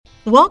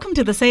Welcome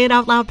to the Say It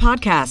Out Loud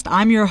podcast.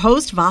 I'm your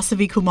host,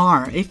 Vasavi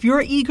Kumar. If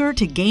you're eager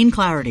to gain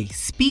clarity,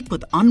 speak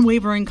with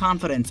unwavering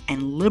confidence,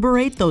 and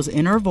liberate those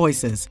inner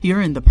voices,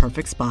 you're in the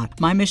perfect spot.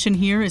 My mission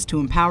here is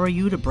to empower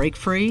you to break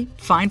free,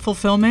 find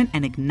fulfillment,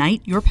 and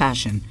ignite your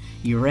passion.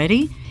 You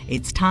ready?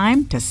 It's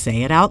time to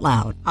say it out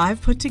loud.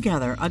 I've put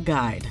together a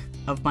guide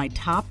of my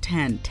top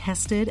 10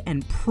 tested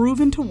and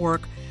proven to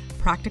work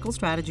practical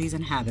strategies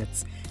and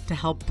habits to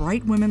help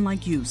bright women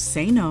like you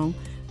say no,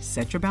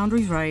 set your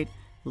boundaries right,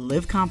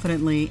 live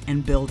confidently,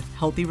 and build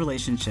healthy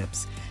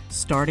relationships,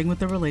 starting with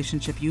the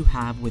relationship you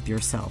have with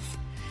yourself.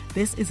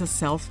 This is a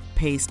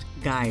self-paced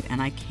guide,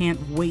 and I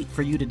can't wait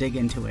for you to dig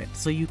into it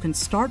so you can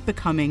start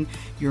becoming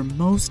your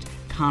most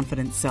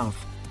confident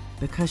self,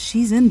 because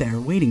she's in there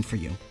waiting for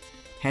you.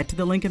 Head to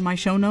the link in my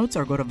show notes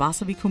or go to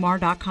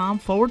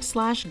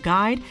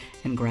vasavikumar.com/guide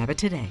and grab it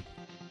today.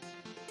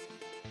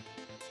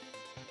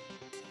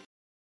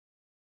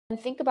 And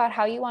think about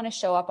how you want to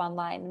show up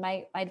online.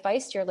 My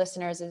advice to your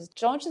listeners is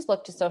don't just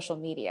look to social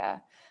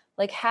media.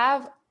 Like,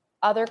 have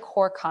other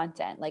core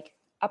content, like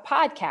a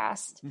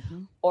podcast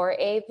or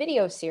a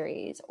video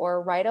series,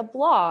 or write a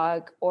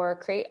blog or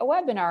create a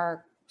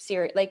webinar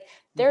series. Like,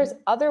 there's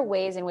other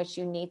ways in which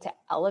you need to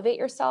elevate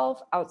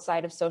yourself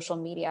outside of social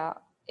media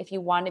if you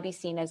want to be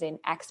seen as an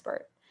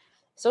expert.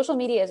 Social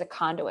media is a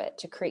conduit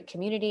to create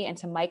community and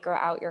to micro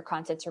out your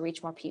content to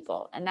reach more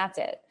people. And that's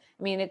it.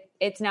 I mean,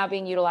 it's now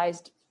being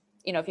utilized.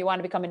 You know, if you want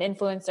to become an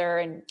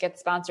influencer and get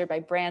sponsored by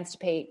brands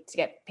to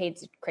get paid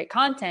to create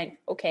content,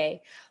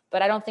 okay.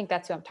 But I don't think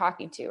that's who I'm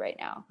talking to right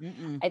now.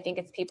 I think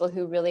it's people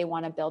who really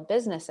want to build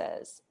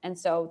businesses. And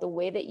so the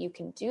way that you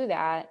can do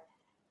that,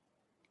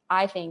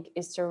 I think,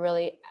 is to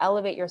really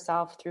elevate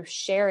yourself through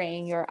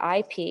sharing your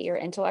IP, your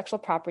intellectual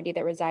property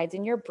that resides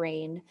in your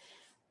brain,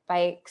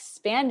 by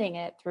expanding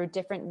it through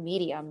different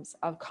mediums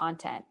of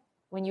content.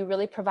 When you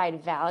really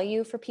provide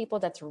value for people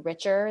that's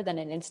richer than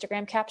an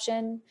Instagram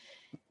caption,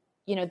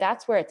 you know,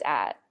 that's where it's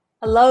at.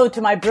 Hello to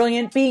my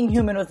brilliant Being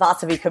Human with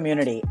Vasavi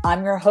community.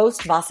 I'm your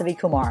host, Vasavi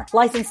Kumar,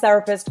 licensed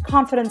therapist,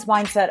 confidence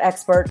mindset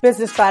expert,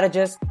 business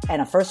strategist,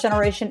 and a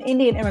first-generation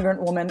Indian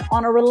immigrant woman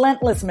on a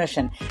relentless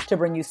mission to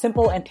bring you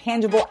simple and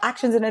tangible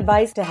actions and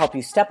advice to help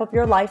you step up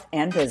your life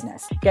and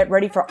business. Get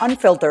ready for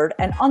unfiltered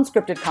and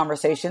unscripted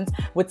conversations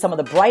with some of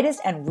the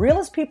brightest and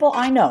realest people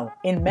I know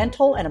in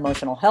mental and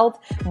emotional health,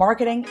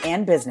 marketing,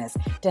 and business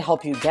to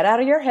help you get out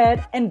of your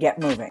head and get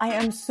moving. I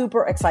am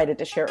super excited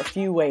to share a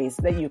few ways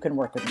that you can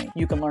work with me.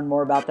 You can learn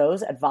more about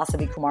those at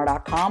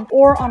vasavikumar.com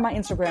or on my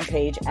Instagram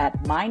page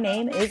at My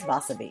Name is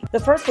Vasavi.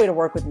 The first way to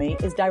work with me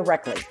is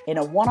directly in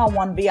a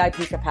one-on-one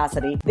VIP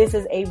capacity. This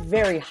is a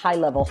very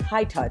high-level,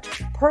 high-touch,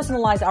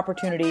 personalized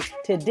opportunity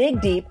to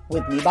dig deep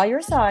with me by your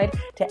side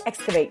to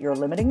excavate your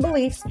limiting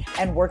beliefs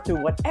and work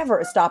through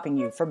whatever is stopping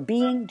you from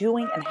being,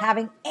 doing, and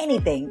having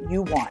anything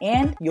you want.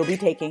 And you'll be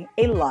taking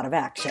a lot of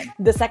action.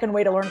 The second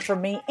way to learn from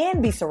me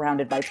and be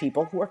surrounded by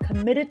people who are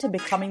committed to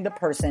becoming the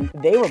person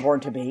they were born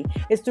to be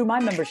is through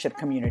my membership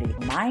community.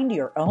 Mind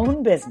your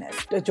own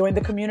business. To join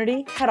the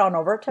community, head on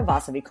over to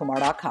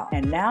vasavikumar.com.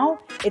 And now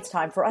it's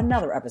time for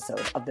another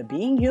episode of the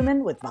Being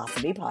Human with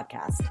Vasavi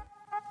podcast.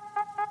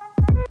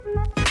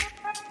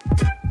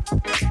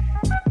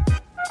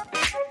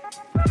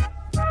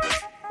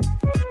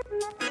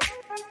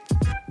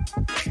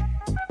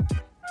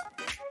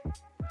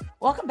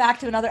 Welcome back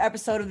to another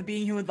episode of the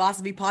Being Human with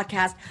Vasavi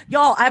podcast.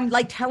 Y'all, I'm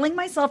like telling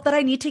myself that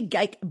I need to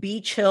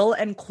be chill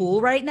and cool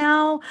right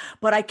now,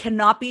 but I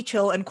cannot be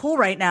chill and cool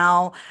right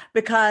now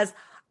because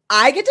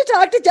I get to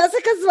talk to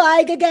Jessica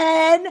Zweig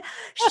again.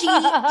 She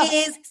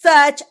is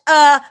such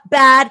a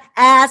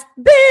badass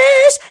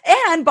bitch.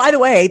 And by the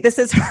way, this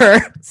is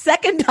her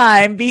second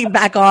time being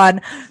back on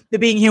the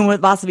Being Human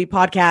with Vasavi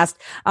podcast.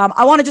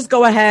 I want to just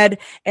go ahead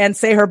and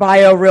say her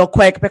bio real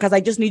quick because I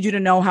just need you to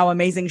know how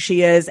amazing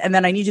she is. And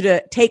then I need you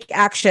to take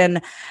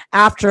action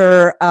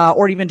after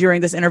or even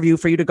during this interview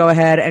for you to go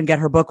ahead and get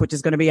her book, which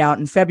is going to be out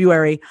in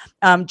February.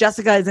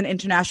 Jessica is an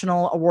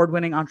international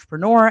award-winning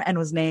entrepreneur and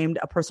was named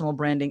a personal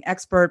branding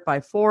expert by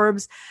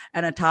Forbes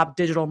and a top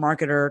digital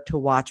marketer to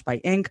watch by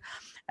Inc.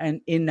 And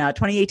in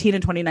 2018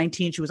 and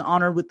 2019, she was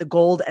honored with the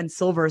Gold and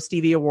Silver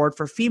Stevie Award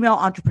for Female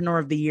Entrepreneur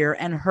of the Year.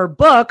 And her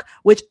book,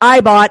 which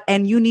I bought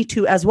and you need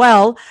to as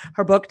well,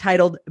 her book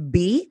titled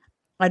Be,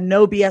 a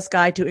no BS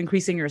guide to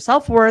increasing your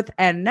self-worth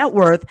and net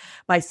worth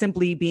by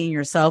simply being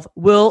yourself,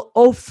 will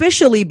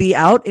officially be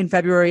out in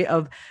February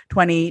of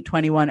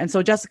 2021. And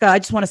so, Jessica, I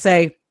just want to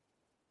say,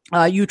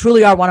 you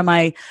truly are one of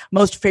my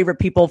most favorite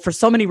people for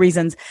so many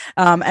reasons.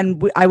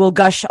 And I will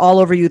gush all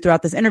over you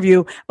throughout this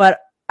interview, but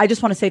I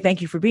just want to say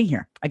thank you for being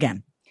here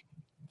again.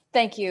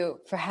 Thank you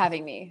for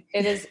having me.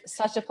 It is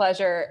such a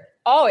pleasure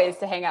always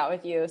to hang out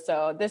with you.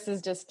 So this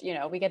is just, you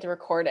know, we get to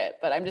record it,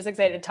 but I'm just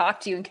excited to talk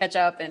to you and catch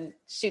up and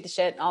shoot the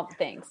shit and all the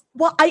things.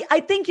 Well, I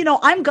think, you know,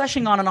 I'm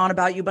gushing on and on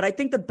about you, but I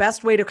think the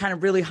best way to kind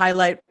of really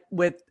highlight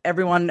with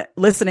everyone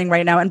listening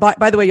right now. And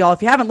by the way, y'all,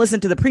 if you haven't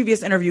listened to the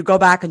previous interview, go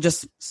back and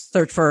just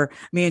search for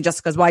me and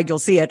Jessica Zweig. You'll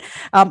see it.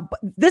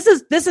 This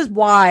is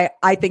why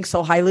I think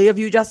so highly of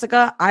you,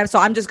 Jessica.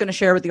 I'm just going to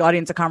share with the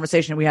audience a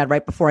conversation we had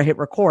right before I hit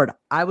record.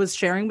 I was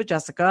sharing with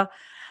Jessica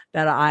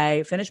that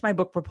I finished my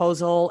book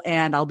proposal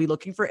and I'll be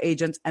looking for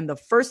agents. And the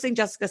first thing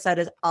Jessica said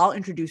is, I'll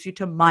introduce you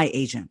to my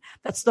agent.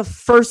 That's the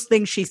first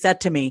thing she said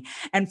to me.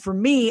 And for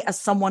me,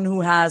 as someone who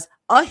has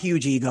a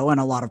huge ego and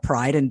a lot of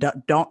pride and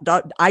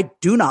I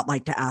do not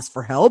like to ask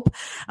for help.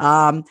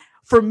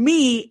 For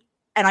me,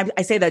 and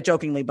I say that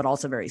jokingly, but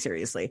also very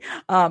seriously,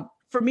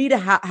 for me to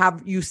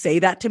have you say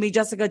that to me,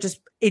 Jessica,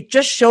 it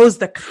just shows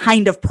the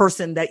kind of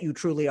person that you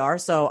truly are.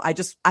 So I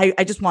just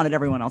wanted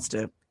everyone else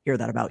to hear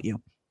that about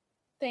you.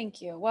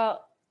 Thank you.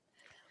 Well,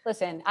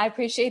 listen, I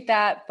appreciate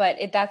that, but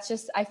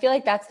I feel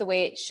like that's the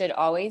way it should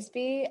always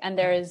be. And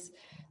there's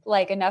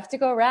like enough to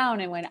go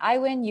around. And when I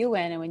win, you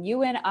win. And when you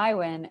win, I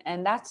win.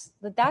 And that's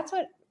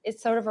what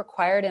is sort of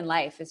required in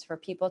life, is for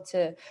people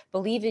to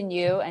believe in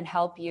you and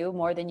help you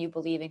more than you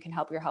believe and can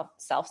help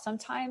yourself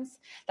sometimes.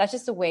 That's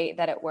just the way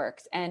that it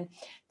works. And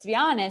to be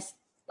honest,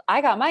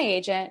 I got my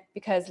agent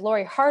because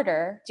Lori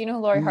Harder, do you know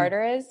who Lori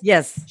Harder is?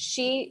 Yes.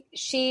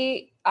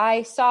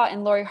 I saw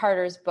in Lori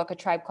Harder's book, A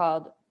Tribe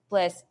Called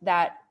Bliss,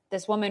 that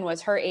this woman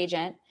was her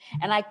agent.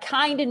 And I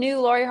kind of knew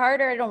Lori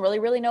Harder. I don't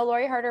really know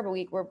Lori Harder, but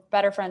we're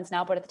better friends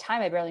now. But at the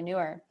time I barely knew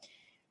her.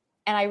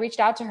 And I reached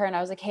out to her and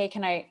I was like, hey,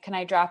 can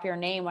I drop your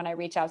name when I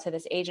reach out to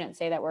this agent,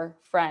 say that we're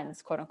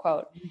friends, quote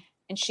unquote.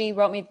 And she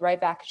wrote me right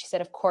back. She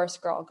said, of course,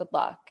 girl, good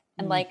luck.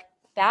 And like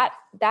that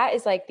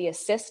is like the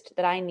assist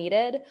that I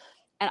needed.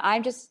 And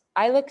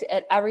I looked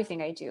at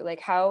everything I do,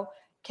 like how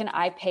can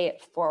I pay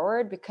it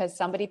forward because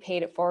somebody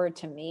paid it forward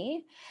to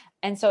me.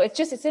 And so it's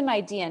in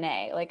my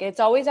DNA. Like it's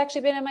always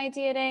actually been in my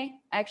DNA.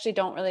 I actually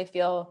don't really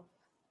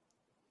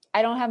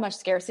I don't have much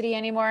scarcity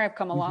anymore. I've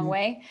come a long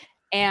way.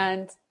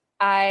 And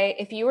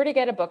if you were to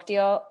get a book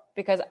deal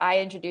because I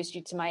introduced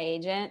you to my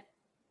agent,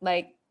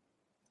 like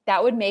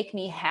that would make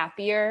me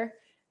happier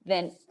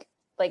than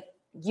like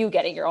you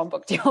getting your own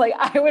book deal. Like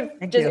I would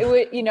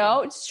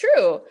it's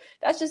true.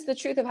 That's just the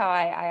truth of how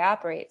I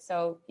operate.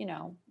 So,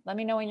 let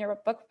me know when your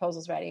book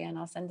proposal's ready and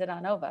I'll send it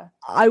on over.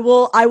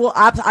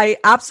 I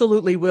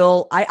absolutely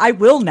will. I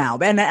will now.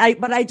 But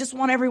I just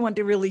want everyone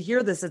to really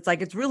hear this. It's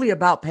like, it's really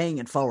about paying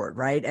it forward.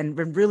 Right. And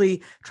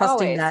really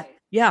trusting that.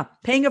 Yeah.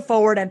 Paying it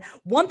forward. And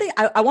one thing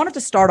I wanted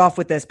to start off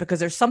with this because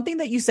there's something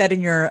that you said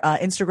in your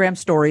Instagram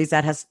stories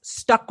that has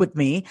stuck with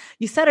me.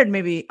 You said it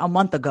maybe a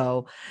month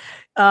ago.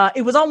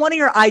 It was on one of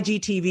your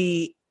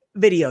IGTV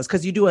videos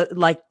because you do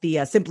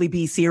the Simply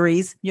Be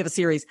series. You have a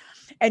series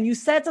and you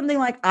said something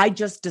like, I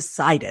just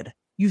decided.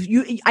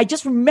 I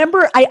just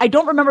remember, I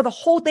don't remember the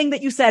whole thing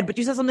that you said, but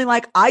you said something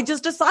like, I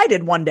just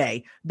decided one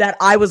day that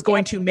I was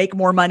going to make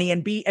more money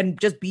and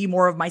just be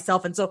more of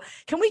myself. And so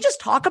can we just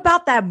talk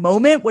about that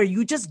moment where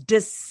you just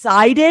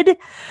decided?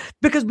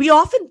 Because we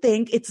often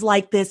think it's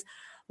like this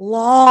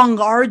long,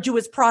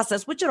 arduous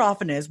process, which it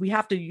often is. We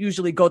have to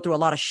usually go through a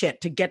lot of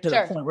shit to get to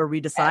the point where we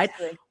decide.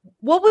 Absolutely.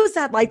 What was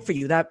that like for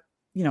you, that,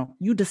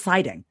 you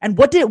deciding? And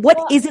what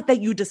is it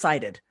that you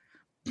decided?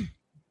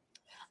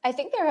 I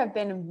think there have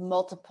been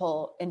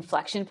multiple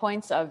inflection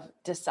points of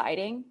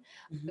deciding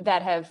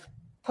that have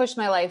pushed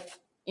my life,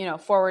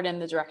 forward in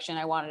the direction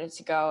I wanted it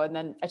to go. And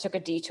then I took a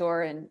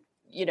detour and,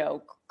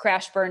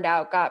 crashed, burned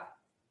out, got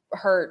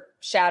hurt,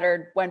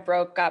 shattered, went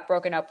broke, got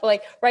broken up.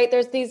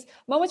 There's these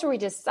moments where we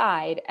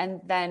decide and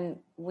then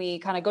we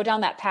kind of go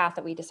down that path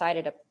that we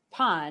decided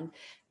upon,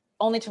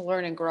 only to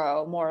learn and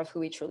grow more of who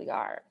we truly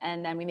are.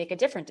 And then we make a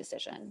different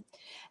decision.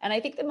 And I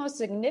think the most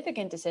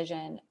significant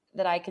decision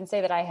that I can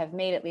say that I have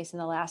made, at least in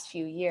the last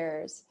few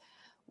years,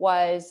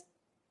 was,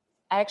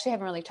 I actually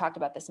haven't really talked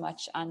about this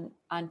much on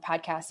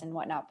podcasts and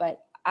whatnot, but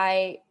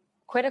I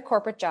quit a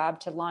corporate job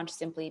to launch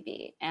Simply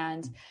Be.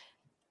 And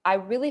I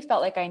really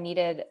felt like I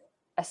needed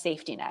a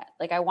safety net.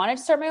 Like I wanted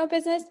to start my own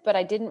business, but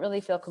I didn't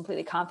really feel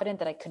completely confident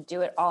that I could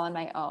do it all on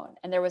my own.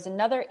 And there was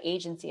another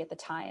agency at the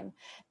time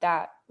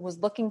that was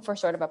looking for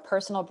sort of a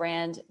personal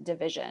brand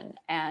division.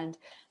 And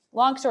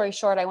long story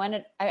short,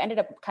 I ended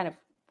up kind of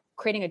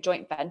creating a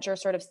joint venture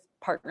sort of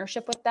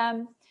partnership with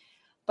them,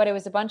 but it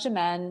was a bunch of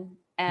men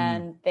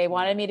and they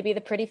wanted me to be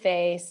the pretty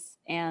face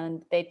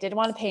and they didn't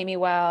want to pay me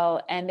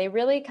well. And they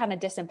really kind of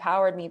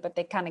disempowered me, but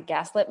they kind of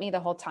gaslit me the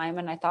whole time.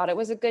 And I thought it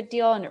was a good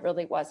deal and it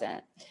really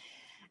wasn't.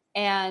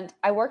 And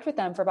I worked with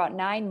them for about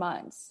 9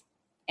 months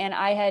and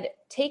I had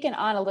taken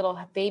on a little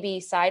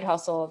baby side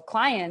hustle of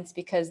clients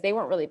because they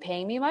weren't really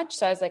paying me much.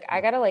 So I was like,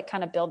 I got to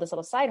kind of build this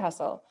little side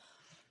hustle.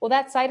 Well,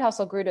 that side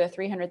hustle grew to a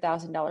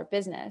 $300,000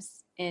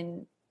 business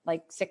in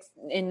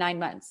 9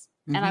 months.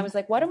 And I was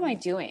like, what am I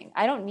doing?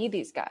 I don't need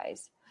these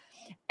guys.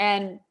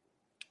 And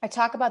I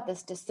talk about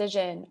this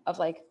decision of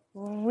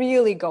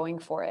really going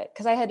for it.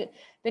 Cause I had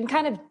been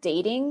kind of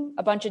dating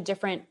a bunch of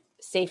different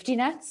safety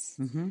nets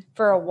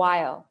for a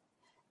while.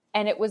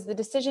 And it was the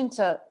decision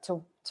to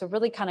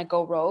really kind of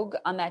go rogue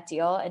on that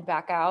deal and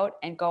back out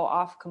and go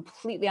off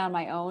completely on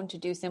my own to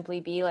do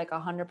Simply Be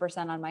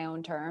 100% on my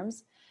own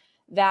terms.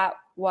 That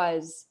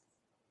was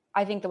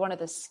I think that one of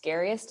the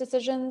scariest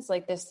decisions,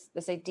 like this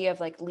idea of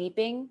like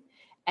leaping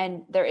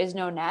and there is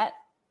no net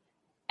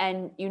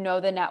and you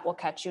know the net will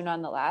catch you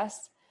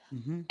nonetheless.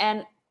 Mm-hmm.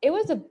 And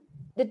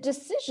the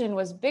decision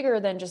was bigger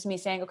than just me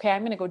saying, okay,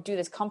 I'm going to go do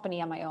this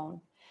company on my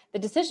own. The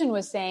decision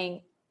was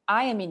saying,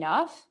 I am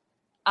enough.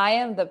 I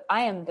am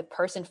the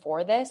person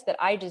for this, that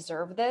I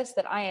deserve this,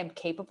 that I am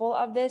capable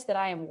of this, that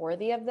I am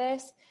worthy of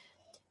this.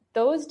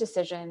 Those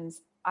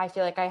decisions, I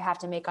feel like I have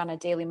to make on a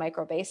daily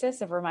micro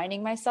basis of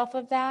reminding myself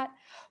of that.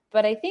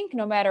 But I think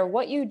no matter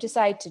what you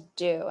decide to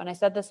do, and I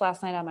said this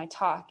last night on my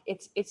talk,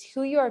 it's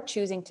who you are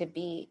choosing to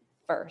be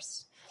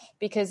first.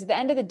 Because at the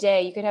end of the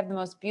day, you could have the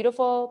most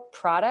beautiful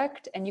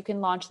product and you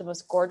can launch the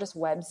most gorgeous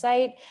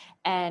website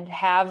and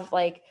have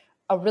like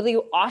a really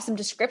awesome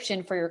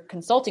description for your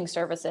consulting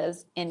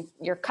services in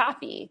your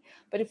copy.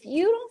 But if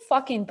you don't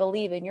fucking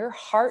believe in your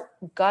heart,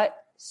 gut,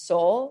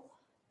 soul,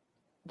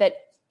 that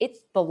it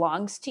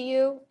belongs to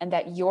you and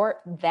that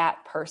you're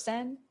that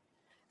person,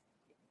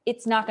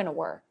 it's not going to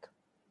work.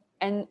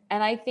 And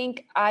I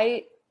think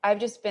I've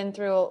just been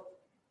through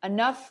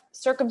enough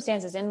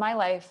circumstances in my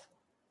life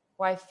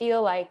where I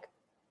feel like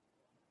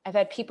I've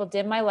had people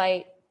dim my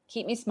light,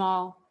 keep me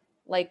small,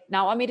 like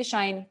not want me to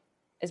shine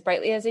as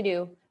brightly as I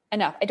do.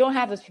 Enough. I don't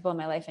have those people in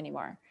my life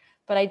anymore,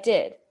 but I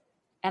did.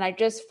 And I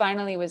just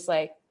finally was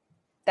like,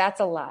 that's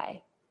a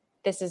lie.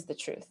 This is the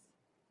truth.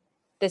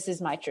 This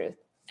is my truth.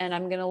 And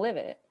I'm going to live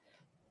it.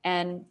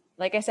 And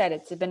like I said,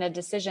 it's been a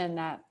decision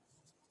that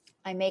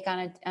I make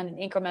on an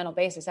incremental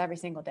basis every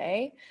single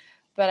day.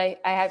 But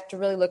I have to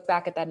really look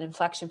back at that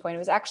inflection point. It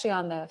was actually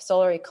on the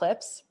solar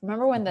eclipse.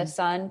 Remember when the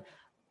sun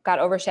got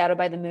overshadowed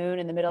by the moon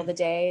in the middle of the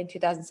day in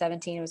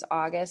 2017? It was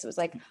August. It was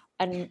like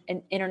an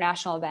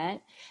international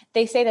event.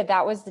 They say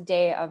that was the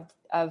day of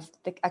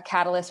a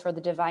catalyst for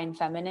the divine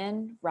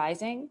feminine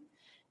rising,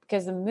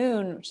 because the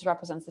moon, which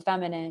represents the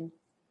feminine,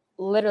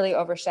 literally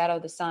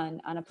overshadowed the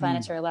sun on a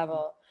planetary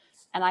level.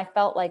 And I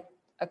felt like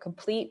a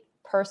complete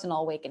personal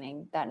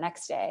awakening that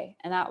next day.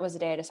 And that was the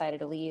day I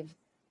decided to leave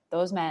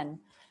those men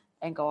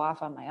and go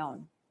off on my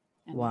own.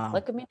 And wow.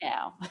 Look at me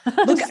now.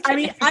 Look, I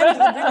mean,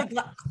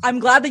 I'm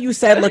glad that you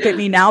said, look at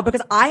me now,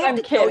 because I have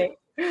to kidding.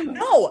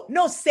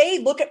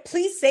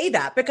 Please say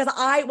that, because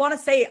I want to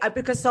say,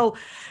 so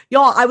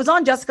y'all, I was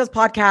on Jessica's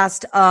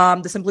podcast,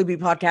 the Simply Be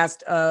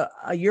podcast,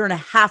 a year and a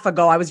half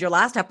ago. I was your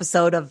last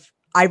episode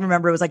I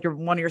remember it was like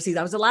one of your seasons.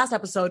 I was the last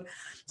episode.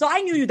 So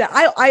I knew you that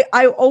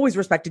I always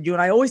respected you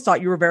and I always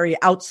thought you were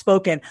very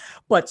outspoken,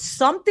 but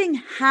something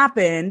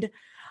happened.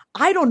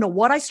 I don't know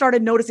what I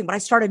started noticing, but I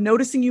started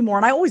noticing you more.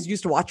 And I always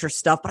used to watch your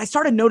stuff, but I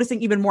started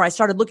noticing even more. I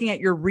started looking at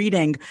your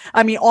reading.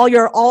 I mean,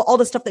 all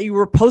the stuff that you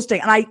were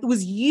posting, and it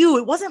was you.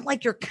 It wasn't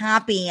like your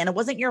copy and it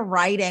wasn't your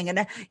writing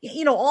and,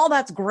 all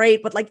that's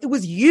great, but like, it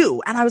was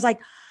you. And I was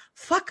like,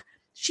 fuck,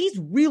 she's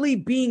really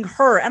being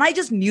her. And I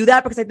just knew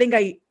that because I think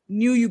I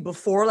knew you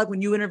before, like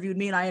when you interviewed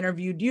me and I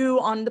interviewed you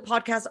on the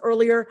podcast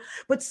earlier,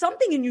 but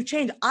something in you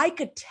changed. I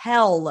could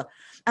tell.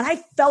 And I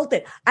felt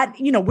it.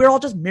 We're all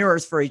just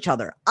mirrors for each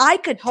other. I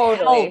could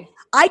tell.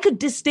 I could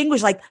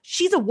distinguish, like,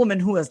 she's a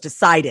woman who has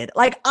decided.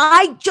 Like,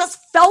 I just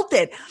felt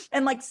it.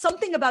 And like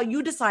something about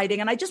you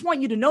deciding, and I just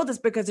want you to know this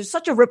because there's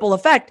such a ripple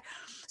effect.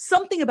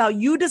 Something about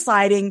you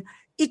deciding,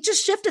 it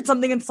just shifted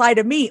something inside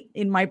of me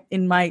in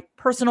my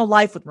personal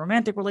life with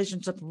romantic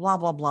relationships, blah,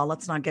 blah, blah.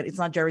 It's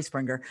not Jerry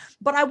Springer.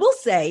 But I will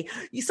say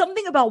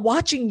something about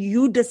watching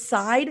you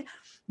decide,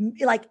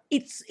 like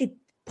it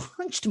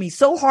punched me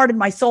so hard in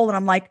my soul. And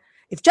I'm like,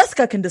 if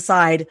Jessica can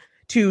decide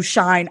to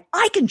shine,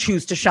 I can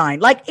choose to shine.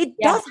 Like it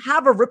does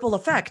have a ripple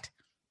effect.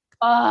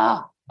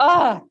 Can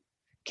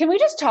we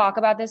just talk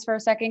about this for a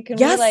second? Can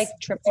we like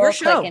triple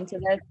click into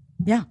this?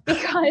 Yeah.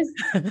 Because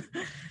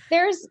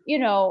there's,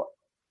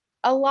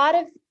 a lot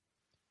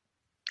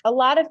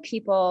of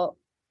people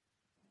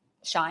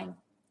shine.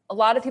 A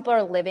lot of people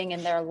are living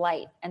in their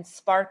light and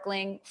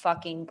sparkling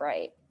fucking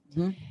bright.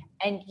 Mm-hmm.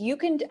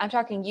 And I'm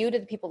talking you to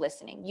the people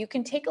listening. You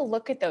can take a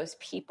look at those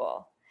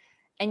people.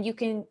 And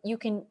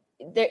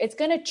it's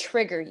going to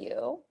trigger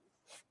you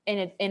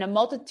in a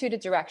multitude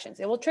of directions.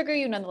 It will trigger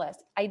you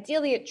nonetheless.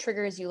 Ideally, it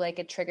triggers you like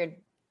it triggered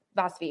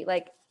Vasavi.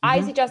 Like,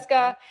 I see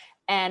Jessica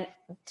and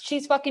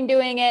she's fucking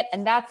doing it.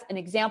 And that's an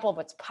example of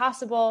what's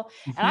possible.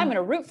 And I'm going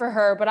to root for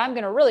her, but I'm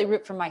going to really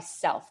root for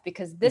myself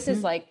because this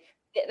is like,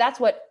 that's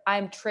what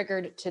I'm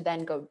triggered to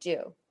then go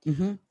do.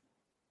 Mm-hmm.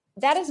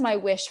 That is my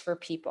wish for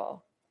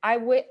people. I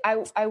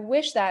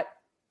wish that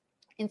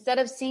instead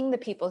of seeing the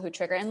people who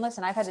trigger, and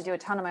listen, I've had to do a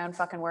ton of my own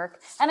fucking work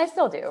and I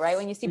still do, right?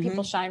 When you see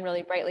people shine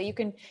really brightly,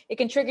 it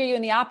can trigger you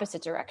in the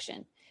opposite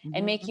direction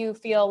and make you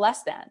feel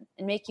less than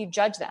and make you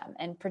judge them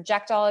and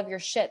project all of your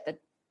shit that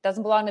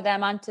doesn't belong to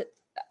them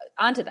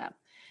onto them.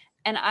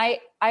 And I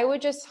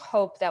would just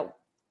hope that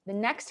the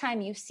next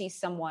time you see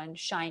someone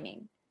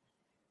shining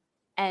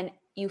and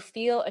you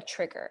feel a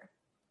trigger,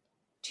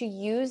 to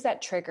use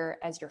that trigger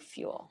as your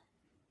fuel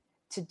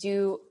to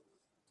do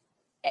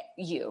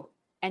you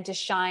and to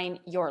shine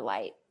your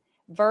light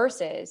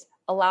versus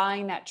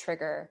allowing that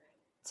trigger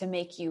to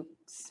make you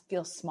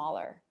feel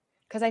smaller.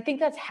 Because I think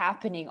that's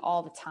happening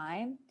all the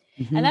time.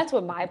 And that's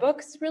what my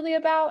book's really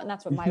about. And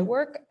that's what my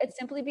work at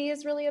Simply Be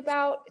is really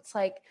about. It's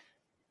like,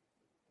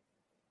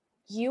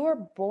 you were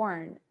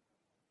born,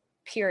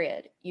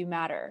 period. You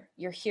matter.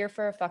 You're here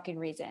for a fucking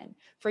reason.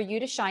 For you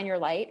to shine your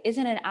light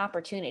isn't an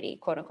opportunity,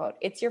 quote unquote.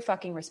 It's your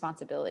fucking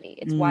responsibility.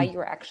 It's why you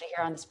are actually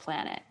here on this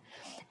planet.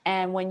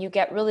 And when you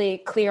get really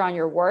clear on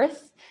your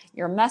worth,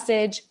 your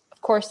message,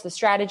 of course, the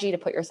strategy to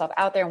put yourself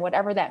out there and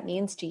whatever that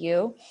means to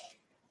you,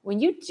 when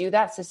you do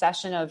that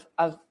succession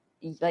of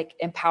like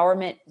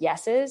empowerment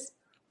yeses,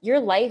 your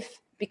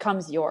life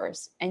becomes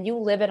yours and you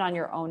live it on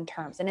your own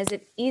terms. And is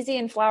it easy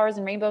and flowers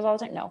and rainbows all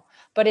the time? No,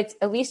 but it's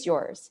at least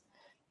yours.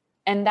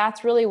 And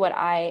that's really what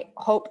I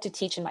hope to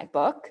teach in my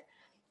book,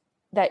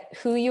 that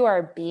who you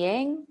are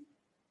being,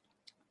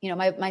 you know,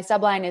 my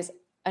subline is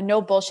a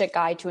no bullshit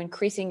guide to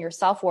increasing your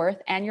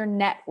self-worth and your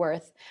net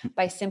worth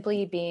by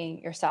simply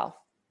being yourself.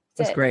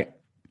 That's great.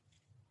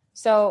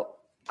 So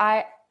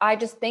I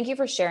just thank you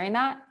for sharing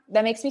that.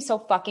 That makes me so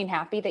fucking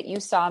happy that you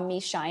saw me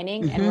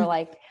shining and were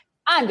like,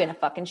 I'm going to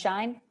fucking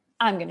shine.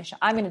 I'm going to shine.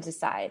 I'm going to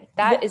decide.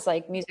 That is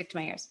like music to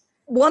my ears.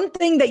 One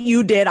thing that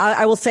you did,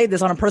 I will say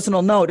this on a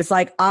personal note. It's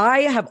like,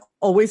 I have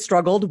always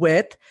struggled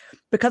with,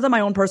 because of my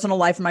own personal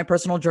life and my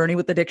personal journey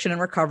with addiction and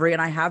recovery.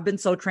 And I have been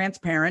so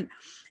transparent.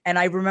 And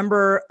I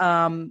remember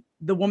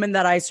the woman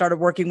that I started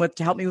working with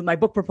to help me with my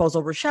book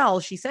proposal, Rochelle,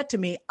 she said to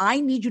me,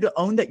 I need you to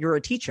own that you're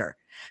a teacher.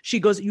 She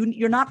goes,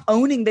 you're not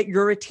owning that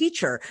you're a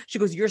teacher. She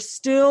goes, you're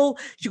still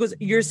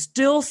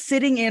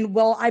sitting in,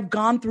 well, I've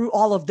gone through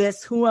all of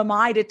this. Who am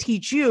I to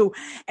teach you?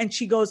 And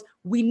she goes,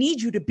 we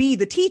need you to be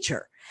the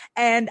teacher.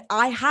 And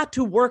I had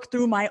to work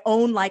through my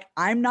own, like,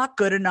 I'm not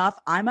good enough.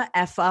 I'm a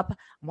F up.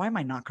 Why am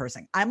I not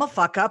cursing? I'm a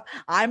fuck up.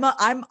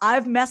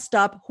 I've messed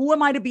up. Who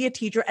am I to be a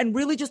teacher? And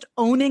really just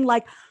owning,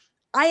 like,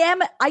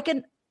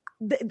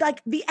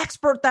 like the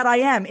expert that I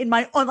am in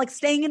my own, like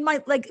staying in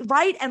my, like,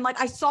 right. And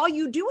like, I saw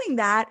you doing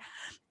that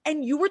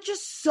and you were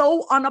just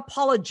so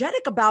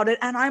unapologetic about it.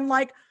 And I'm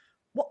like,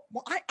 well,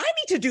 I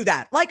need to do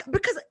that. Like,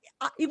 because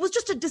it was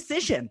just a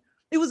decision.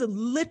 It was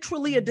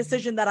literally a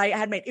decision that I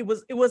had made. It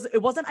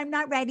wasn't, I'm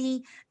not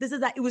ready. This is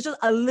that. It was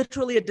just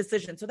literally a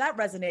decision. So that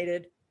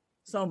resonated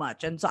so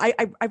much. And so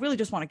I really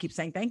just want to keep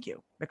saying thank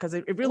you, because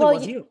it really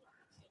was you.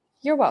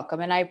 You're welcome.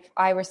 And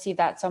I receive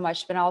that so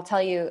much, but I'll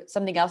tell you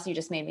something else you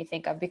just made me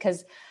think of,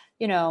 because,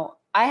 you know,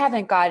 I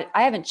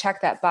haven't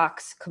checked that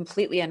box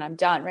completely and I'm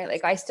done, right?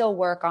 Like, I still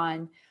work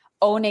on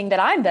owning that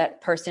I'm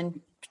that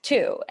person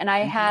too. And I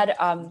had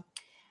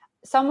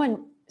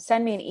someone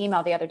send me an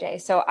email the other day.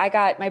 So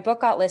my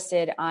book got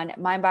listed on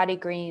Mind Body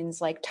Green's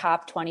like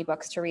top 20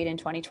 books to read in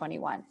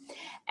 2021.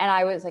 And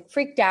I was like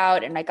freaked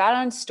out, and I got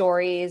on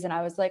stories and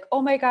I was like, oh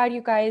my God,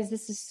 you guys,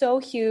 this is so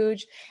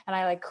huge. And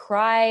I like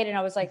cried, and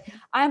I was like,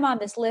 I'm on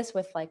this list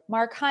with like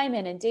Mark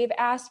Hyman and Dave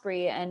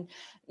Asprey and,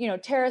 you know,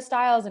 Tara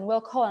Stiles and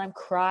Will Cole. And I'm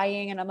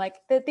crying. And I'm like,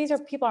 these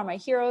people are my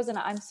heroes. And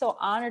I'm so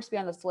honored to be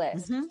on this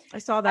list. I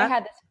saw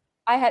that.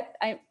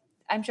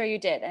 I'm sure you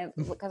did. And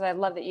because I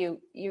love that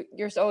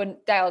you're so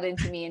dialed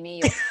into me and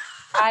me.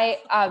 I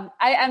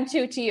am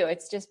too to you.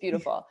 It's just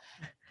beautiful.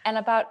 And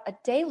about a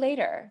day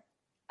later,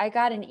 I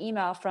got an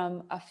email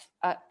from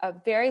a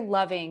very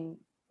loving,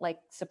 like,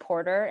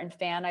 supporter and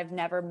fan. I've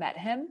never met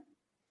him.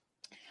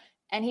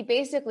 And he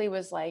basically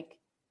was like,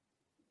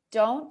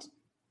 don't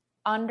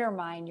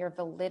undermine your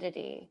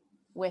validity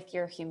with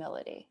your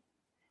humility,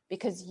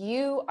 because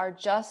you are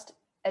just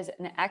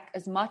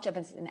as much of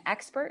an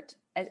expert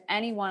as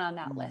anyone on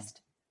that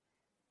list.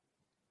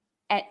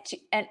 And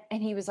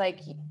he was like,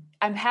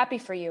 I'm happy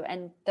for you.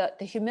 And the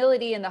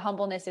humility and the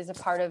humbleness is a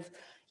part of,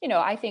 you know,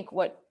 I think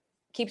what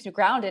keeps me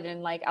grounded,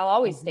 and like, I'll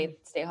always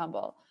stay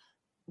humble,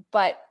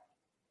 but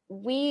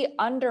we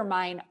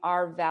undermine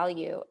our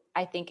value,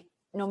 I think,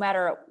 no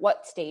matter at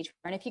what stage.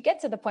 And if you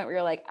get to the point where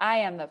you're like, I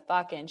am the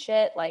fucking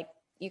shit, like,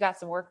 you got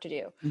some work to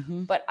do.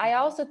 But I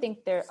also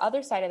think the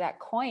other side of that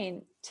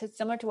coin,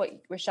 similar to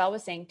what Rochelle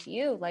was saying to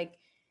you, like,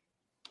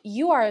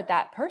 you are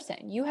that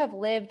person. You have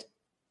lived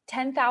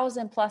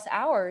 10,000 plus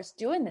hours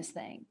doing this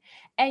thing.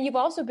 And you've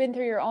also been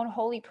through your own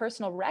holy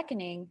personal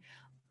reckoning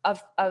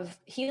of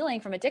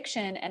healing from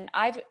addiction. And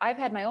I've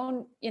had my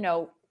own, you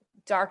know,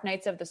 dark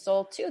nights of the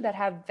soul too, that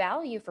have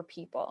value for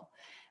people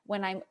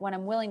when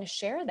I'm willing to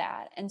share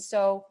that. And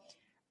so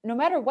no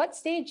matter what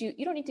stage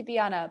you don't need to be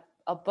on a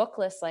book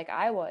list like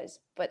I was,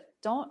 but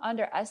don't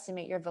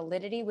underestimate your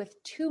validity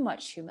with too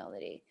much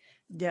humility.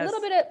 Yes. A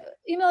little bit of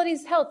humility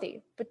is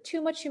healthy, but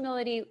too much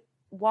humility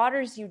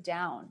waters you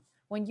down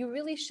when you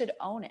really should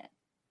own it,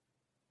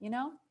 you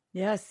know?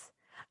 Yes.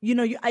 You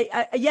know,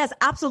 yes,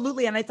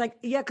 absolutely. And it's like,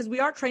 yeah, because we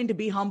are trained to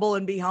be humble,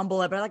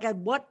 but like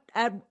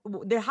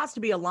there has to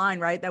be a line,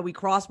 right, that we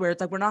cross where it's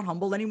like, we're not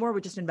humble anymore.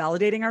 We're just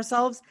invalidating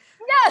ourselves.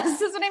 Yes,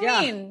 that's what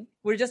I mean.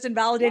 We're just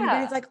invalidating.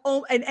 Yeah. It's like,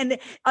 oh, and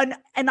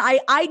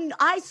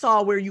I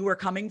saw where you were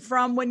coming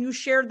from when you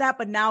shared that,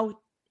 but now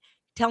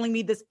telling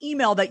me this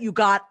email that you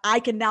got,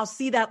 I can now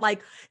see that,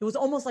 like, it was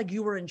almost like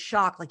you were in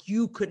shock. Like,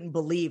 you couldn't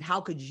believe,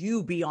 how could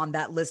you be on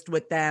that list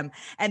with them?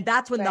 And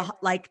that's when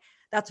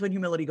that's when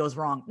humility goes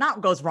wrong.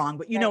 Not goes wrong,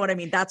 but you know what I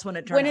mean? That's when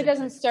it turns. When it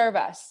doesn't serve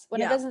us,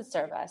 Yeah. it doesn't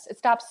serve us, it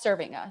stops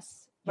serving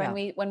us. When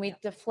Yeah. we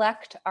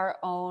deflect our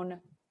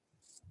own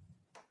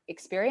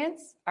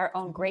experience, our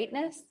own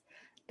greatness,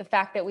 the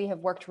fact that we have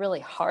worked really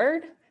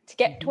hard to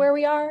get to where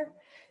we are.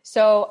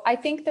 So I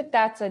think that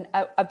that's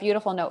a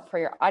beautiful note for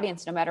your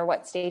audience, no matter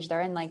what stage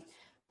they're in. Like,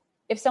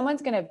 if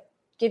someone's going to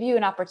give you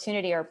an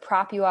opportunity or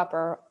prop you up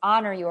or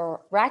honor you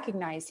or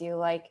recognize you,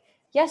 like,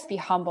 yes, be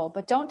humble,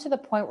 but don't to the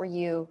point where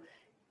you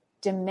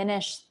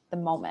diminish the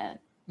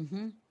moment.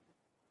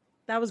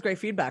 That was great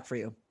feedback for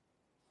you.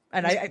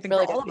 And I think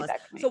really for all good of us.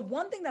 feedback. So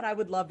one thing that I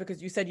would love,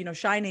 because you said,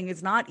 shining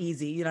is not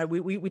easy.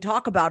 We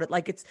talk about it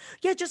like it's,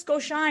 just go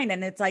shine.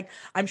 And it's like,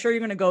 I'm sure you're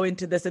going to go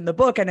into this in the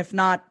book. And if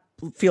not,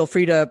 feel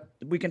free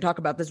we can talk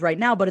about this right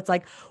now. But it's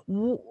like,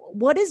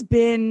 what has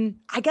been,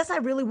 I guess I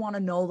really want to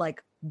know,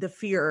 like, the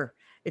fear,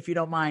 if you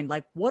don't mind,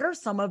 like, what are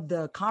some of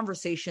the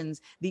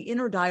conversations, the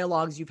inner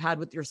dialogues you've had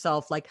with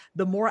yourself? Like,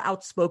 the more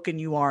outspoken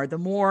you are, the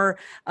more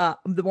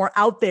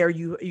out there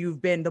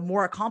you've been, the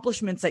more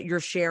accomplishments that you're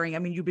sharing. I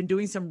mean, you've been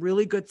doing some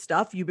really good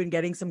stuff. You've been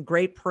getting some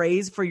great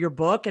praise for your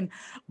book and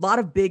a lot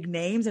of big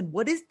names. And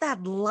what is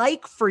that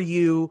like for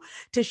you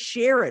to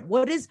share it?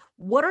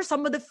 What are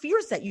some of the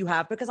fears that you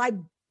have? Because I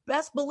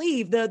best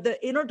believe the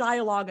inner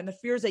dialogue and the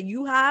fears that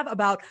you have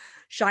about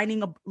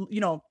shining,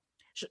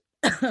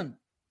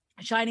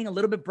 shining a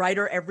little bit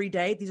brighter every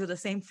day. These are the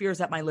same fears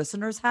that my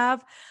listeners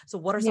have. So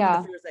what are some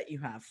of the fears that you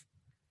have?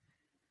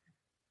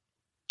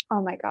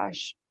 Oh my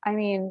gosh. I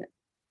mean,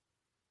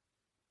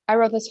 I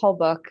wrote this whole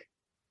book,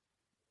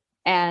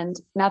 and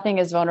nothing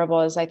as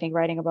vulnerable as, I think,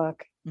 writing a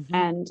book.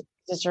 And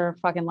just your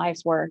fucking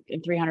life's work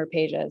in 300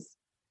 pages.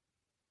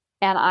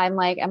 And I'm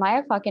like, am I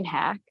a fucking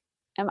hack?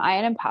 Am I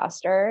an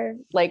imposter?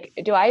 Like,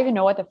 do I even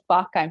know what the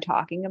fuck I'm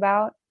talking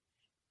about?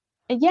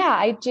 And yeah,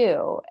 I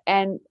do.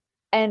 And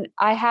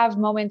I have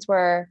moments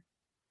where,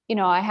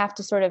 I have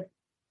to sort of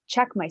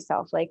check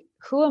myself. Like,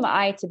 who am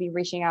I to be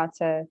reaching out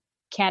to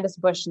Candace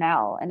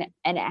Bushnell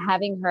and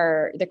having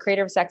her, the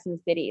creator of Sex and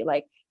the City,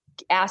 like,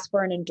 ask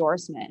for an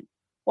endorsement?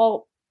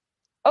 Well,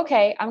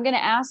 okay, I'm going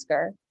to ask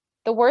her.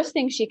 The worst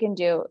thing she can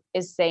do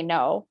is say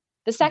no.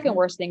 The second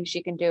worst thing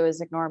she can do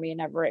is ignore me and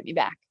never write me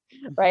back.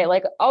 Right?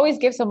 Like, always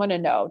give someone a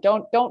no.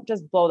 Don't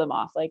just blow them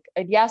off. Like,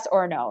 a yes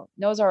or a no.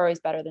 No's are always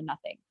better than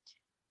nothing.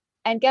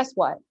 And guess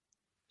what?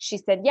 She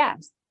said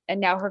yes.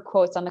 And now her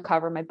quote's on the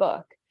cover of my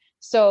book.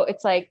 So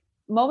it's like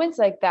moments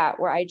like that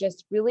where I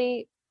just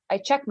really, I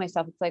check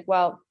myself. It's like,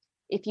 well,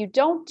 if you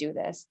don't do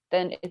this,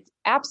 then it's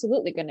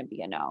absolutely going to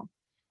be a no.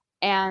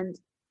 And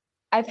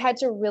I've had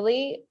to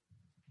really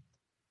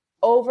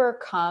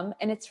overcome,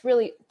 and it's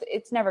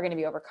never going to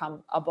be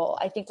overcomeable.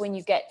 I think when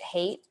you get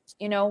hate,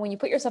 when you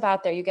put yourself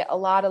out there, you get a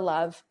lot of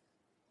love.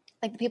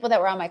 Like the people that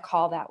were on my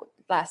call that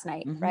last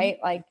night, right?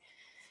 Like,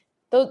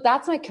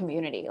 that's my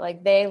community.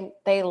 Like, they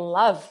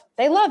love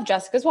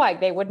Jessica's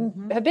Wife. They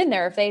wouldn't have been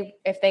there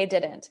if they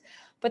didn't.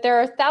 But there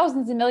are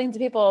thousands and millions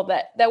of people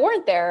that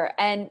weren't there.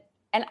 And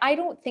I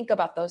don't think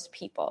about those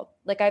people.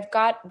 Like, I've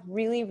got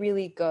really,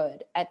 really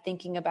good at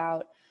thinking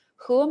about,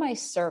 who am I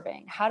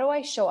serving? How do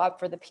I show up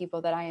for the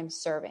people that I am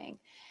serving?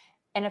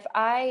 And if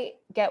I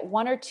get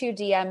 1 or 2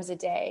 DMs a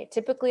day,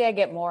 typically I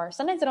get more.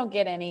 Sometimes I don't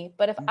get any,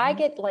 but if I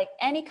get like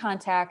any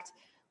contact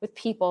with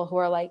people who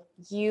are like,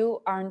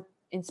 you are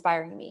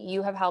inspiring me,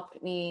 you have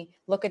helped me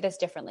look at this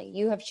differently,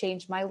 you have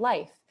changed my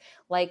life,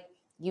 like,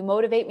 you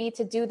motivate me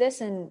to do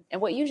this, and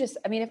what you just,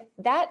 I mean, if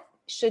that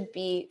should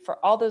be, for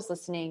all those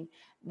listening,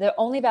 the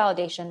only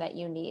validation that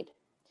you need.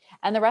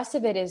 And the rest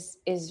of it is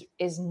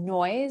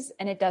noise,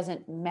 and it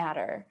doesn't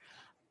matter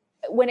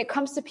when it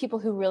comes to people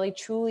who really,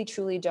 truly,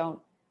 truly don't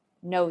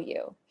know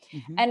you.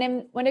 And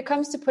then when it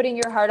comes to putting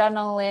your heart on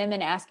a limb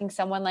and asking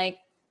someone like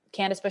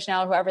Candace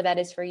Bushnell, or whoever that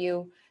is for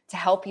you, to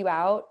help you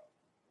out,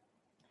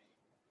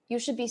 you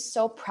should be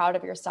so proud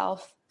of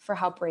yourself for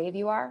how brave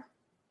you are,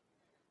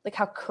 like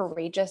how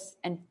courageous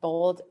and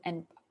bold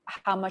and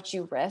how much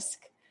you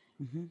risk,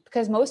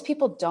 because most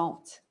people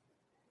don't.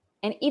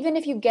 And even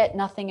if you get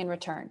nothing in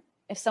return,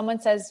 if someone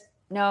says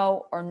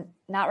no or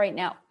not right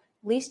now,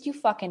 at least you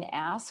fucking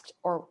asked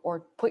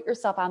or put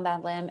yourself on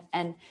that limb,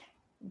 and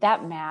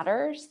that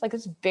matters. Like,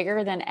 it's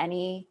bigger than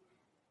anything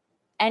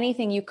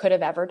you could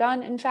have ever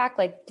done. In fact,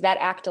 like, that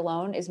act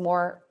alone is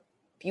more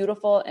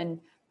beautiful and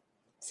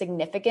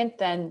significant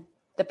than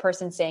the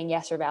person saying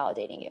yes or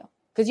validating you,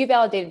 because you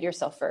validated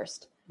yourself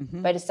first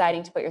by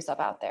deciding to put yourself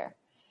out there.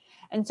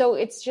 And so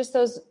it's just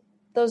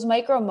those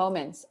micro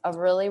moments of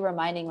really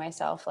reminding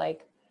myself,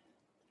 like,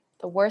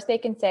 the worst they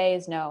can say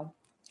is no.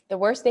 The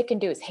worst they can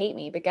do is hate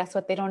me, but guess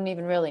what? They don't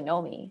even really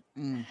know me.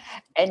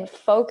 And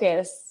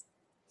focus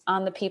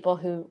on the people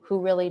who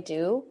really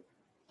do,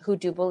 who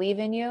do believe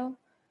in you,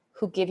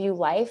 who give you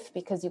life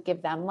because you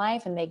give them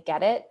life, and they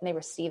get it and they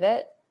receive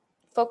it.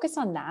 Focus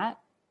on that.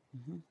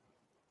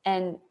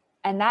 And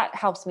that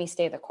helps me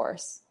stay the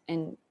course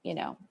and,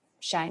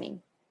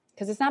 shining,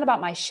 because it's not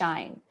about my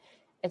shine.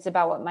 It's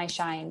about what my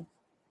shine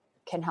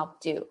can help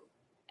do.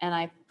 And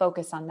I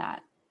focus on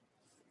that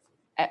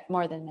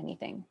more than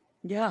anything.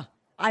 Yeah.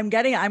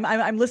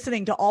 I'm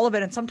listening to all of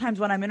it. And sometimes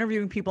when I'm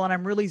interviewing people and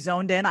I'm really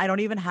zoned in, I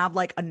don't even have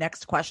like a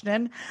next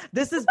question.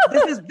 This is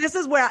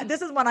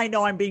when I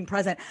know I'm being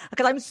present,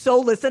 because I'm so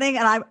listening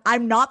and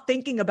I'm not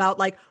thinking about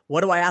like,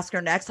 what do I ask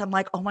her next? I'm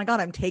like, oh my God,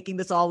 I'm taking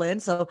this all in.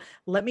 So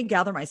let me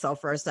gather myself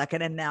for a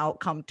second and now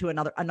come to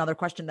another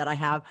question that I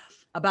have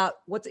about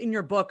what's in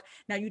your book.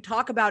 Now you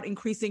talk about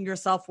increasing your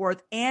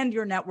self-worth and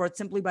your net worth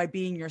simply by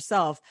being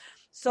yourself.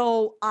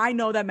 So I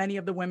know that many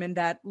of the women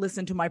that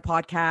listen to my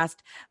podcast,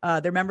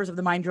 they're members of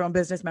the Mind Your Own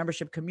Business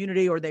membership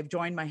community, or they've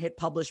joined my Hit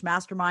Publish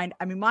Mastermind.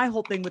 I mean, my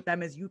whole thing with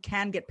them is you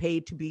can get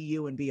paid to be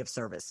you and be of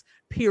service,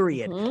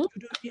 period.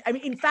 Mm-hmm. I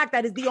mean, in fact,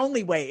 that is the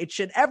only way it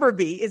should ever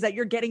be, is that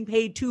you're getting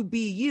paid to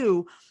be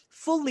you,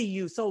 fully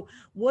you. So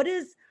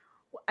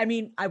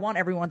I want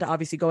everyone to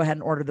obviously go ahead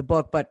and order the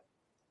book, but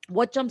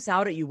what jumps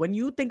out at you when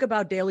you think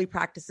about daily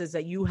practices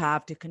that you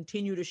have to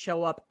continue to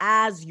show up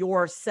as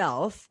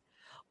yourself?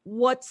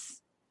 What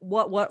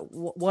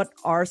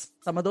are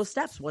some of those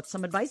steps? What's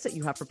some advice that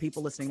you have for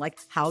people listening? Like,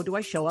 how do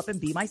I show up and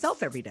be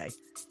myself every day?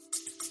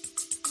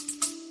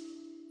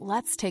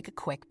 Let's take a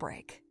quick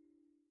break.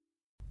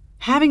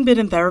 Having been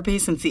in therapy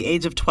since the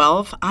age of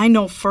 12, I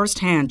know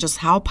firsthand just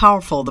how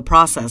powerful the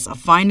process of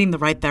finding the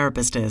right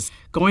therapist is.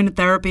 Going to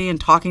therapy and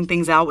talking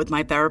things out with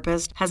my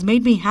therapist has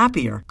made me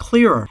happier,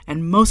 clearer,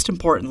 and most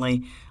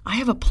importantly, I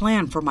have a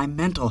plan for my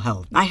mental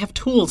health. I have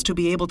tools to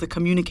be able to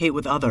communicate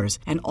with others,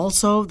 and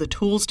also the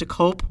tools to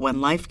cope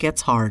when life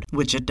gets hard,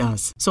 which it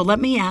does. So let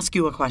me ask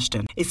you a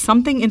question. Is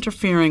something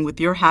interfering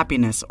with your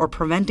happiness or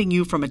preventing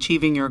you from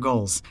achieving your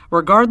goals?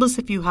 Regardless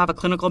if you have a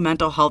clinical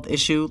mental health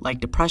issue like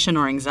depression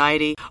or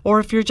anxiety, or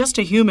if you're just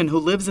a human who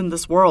lives in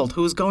this world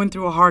who is going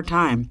through a hard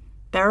time,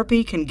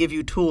 therapy can give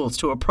you tools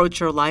to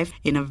approach your life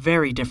in a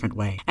very different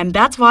way. And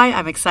that's why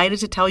I'm excited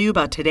to tell you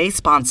about today's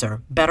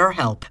sponsor,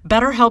 BetterHelp.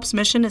 BetterHelp's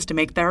mission is to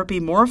make therapy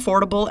more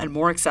affordable and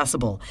more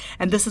accessible.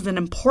 And this is an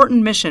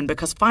important mission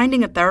because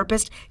finding a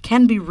therapist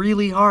can be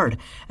really hard,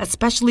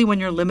 especially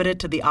when you're limited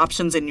to the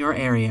options in your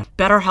area.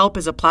 BetterHelp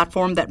is a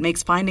platform that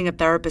makes finding a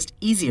therapist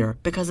easier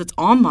because it's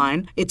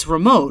online, it's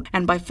remote,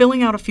 and by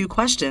filling out a few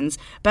questions,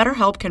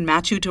 BetterHelp can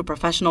match you to a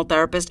professional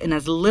therapist in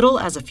as little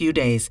as a few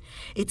days.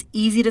 It's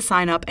easy to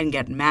sign up and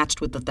get matched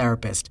with the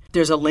therapist.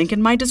 There's a link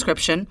in my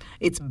description.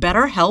 It's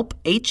BetterHelp,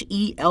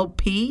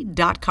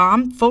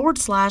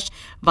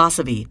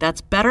 HELP.com/Vasavi.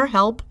 That's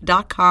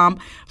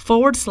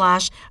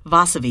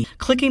BetterHelp.com/Vasavi.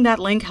 Clicking that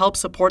link helps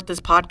support this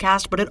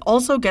podcast, but it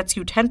also gets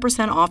you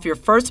 10% off your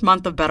first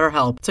month of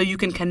BetterHelp, so you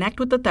can connect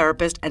with the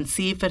therapist and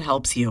see if it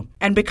helps you.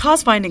 And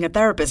because finding a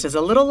therapist is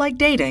a little like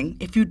dating,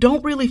 if you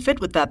don't really fit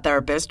with that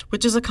therapist,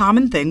 which is a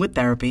common thing with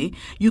therapy,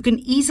 you can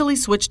easily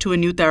switch to a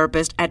new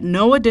therapist at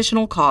no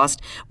additional cost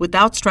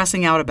without stressing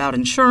out about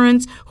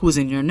insurance, who's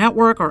in your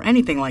network, or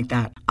anything like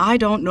that. I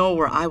don't know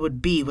where I would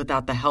be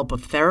without the help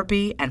of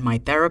therapy and my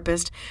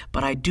therapist,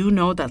 but I do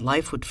know that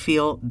life would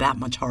feel that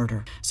much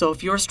harder. So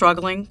if you're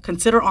struggling,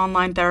 consider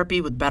online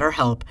therapy with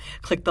BetterHelp.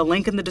 Click the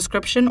link in the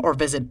description or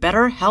visit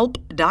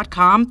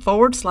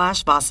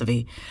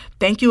betterhelp.com/Vasavi.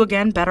 Thank you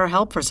again,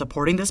 BetterHelp, for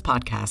supporting this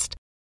podcast.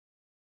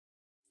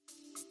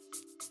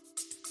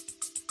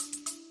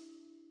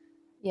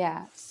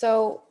 Yeah.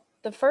 So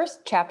the first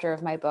chapter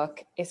of my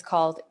book is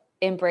called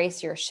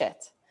Embrace Your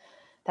Shit.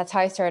 That's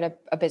how I started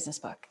a business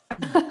book.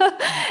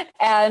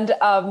 And,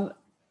 I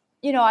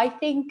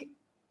think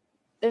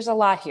there's a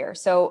lot here.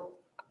 So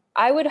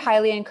I would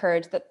highly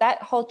encourage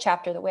that whole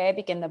chapter, the way I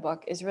begin the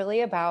book, is really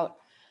about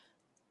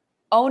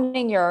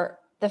owning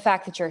the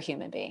fact that you're a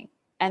human being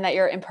and that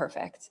you're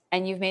imperfect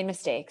and you've made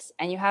mistakes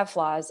and you have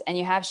flaws and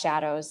you have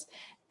shadows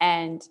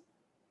and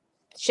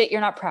shit you're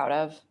not proud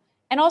of.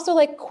 And also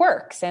like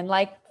quirks and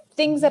like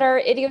things that are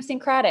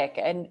idiosyncratic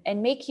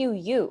and make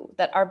you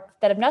that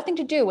have nothing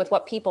to do with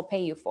what people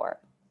pay you for.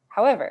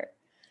 However,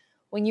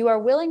 when you are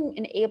willing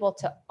and able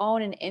to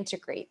own and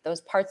integrate those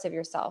parts of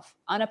yourself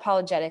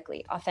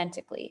unapologetically,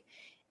 authentically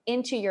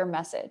into your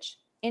message,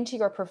 into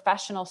your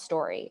professional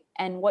story,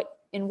 and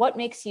what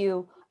makes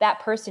you that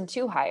person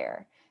to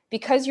hire,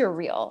 because you're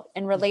real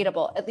and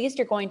relatable, at least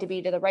you're going to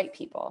be to the right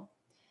people.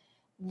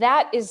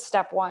 That is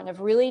step one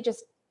of really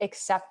just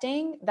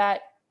accepting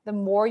that the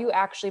more you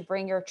actually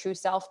bring your true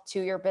self to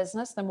your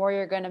business, the more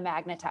you're going to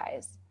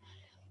magnetize.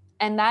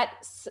 And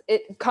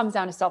it comes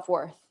down to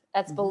self-worth.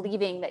 That's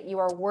believing that you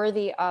are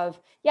worthy of,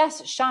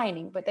 yes,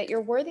 shining, but that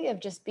you're worthy of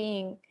just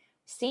being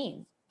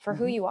seen for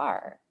who you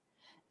are.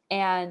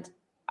 And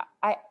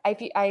I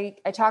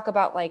talk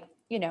about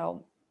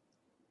Oprah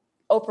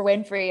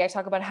Winfrey. I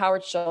talk about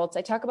Howard Schultz.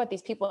 I talk about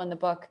these people in the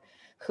book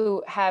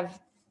who have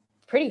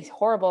pretty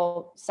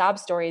horrible sob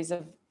stories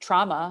of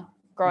trauma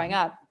growing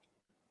up.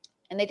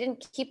 And they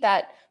didn't keep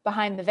that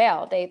behind the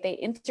veil. They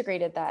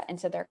integrated that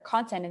into their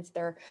content, into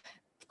their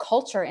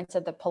culture, into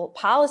the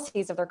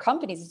policies of their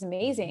companies. It's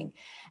amazing.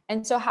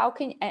 And so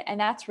and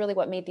that's really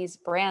what made these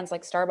brands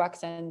like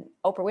Starbucks and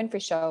Oprah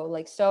Winfrey Show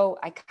like so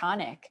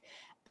iconic,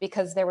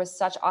 because there was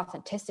such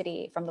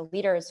authenticity from the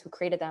leaders who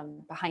created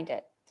them behind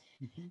it.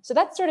 So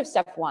that's sort of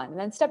step one. And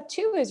then step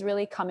two is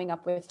really coming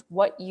up with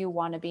what you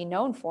want to be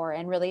known for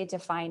and really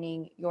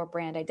defining your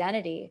brand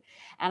identity.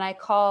 And I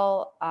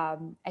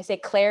say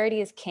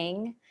clarity is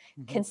king,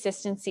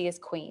 consistency is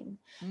queen.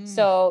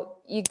 So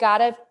you got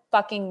to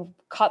fucking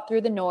cut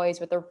through the noise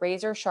with a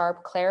razor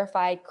sharp,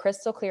 clarified,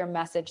 crystal clear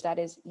message that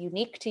is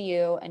unique to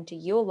you and to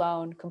you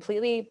alone,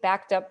 completely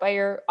backed up by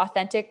your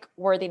authentic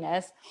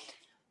worthiness,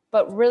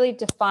 but really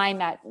define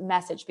that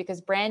message,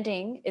 because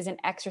branding is an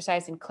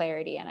exercise in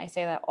clarity. And I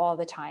say that all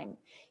the time.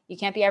 You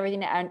can't be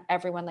everything to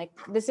everyone. Like,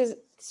 this is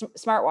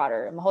smart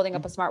water. I'm holding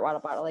up a smart water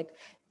bottle. Like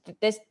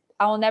this,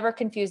 I will never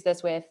confuse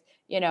this with,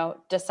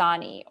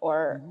 Dasani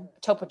or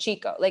Topo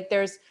Chico. Like,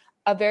 there's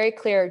a very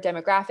clear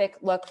demographic,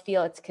 look,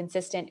 feel, it's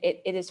consistent.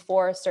 It is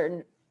for a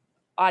certain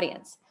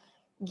audience.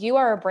 You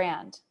are a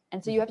brand.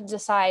 And so you have to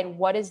decide,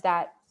 what is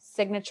that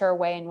signature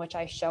way in which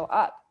I show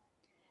up?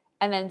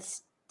 And then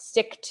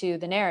stick to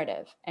the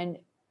narrative and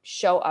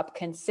show up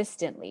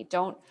consistently.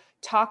 Don't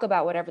talk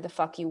about whatever the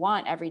fuck you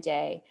want every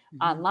day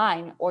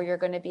online, or you're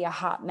going to be a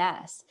hot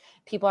mess.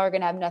 People are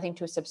going to have nothing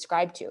to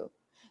subscribe to.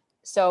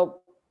 So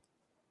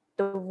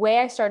the way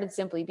I started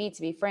Simply Be,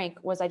 to be frank,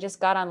 was I just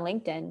got on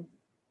LinkedIn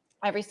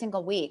every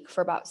single week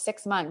for about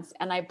 6 months,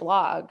 and I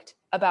blogged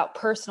about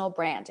personal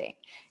branding.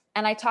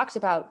 And I talked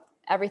about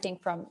everything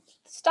from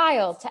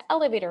style to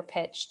elevator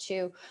pitch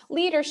to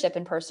leadership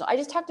and personal. I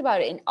just talked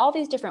about it in all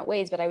these different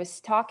ways, but I was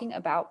talking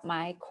about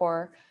my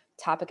core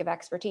topic of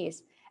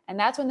expertise. And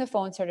that's when the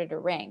phone started to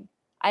ring.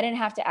 I didn't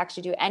have to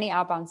actually do any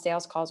outbound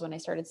sales calls when I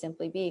started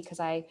Simply Be, because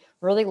I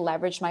really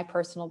leveraged my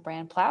personal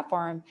brand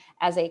platform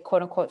as a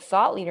quote unquote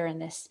thought leader in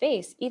this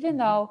space, even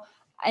though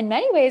in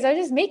many ways I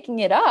was just making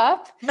it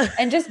up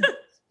and just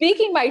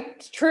speaking my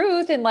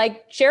truth and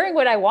like sharing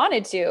what I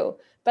wanted to.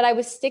 But I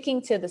was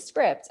sticking to the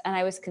script and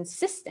I was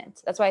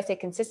consistent. That's why I say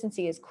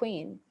consistency is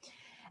queen.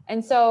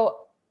 And so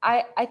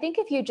I think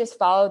if you just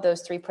follow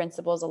those 3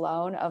 principles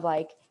alone of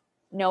like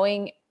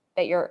knowing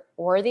that you're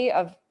worthy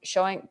of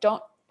showing,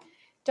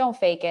 don't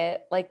fake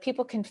it. Like,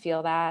 people can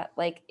feel that.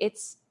 Like,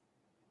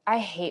 I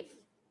hate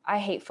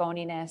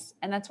phoniness.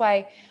 And that's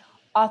why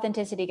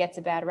authenticity gets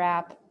a bad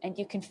rap, and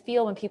you can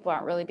feel when people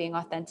aren't really being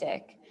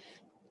authentic.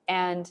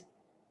 And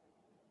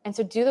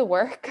so do the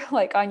work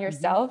like on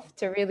yourself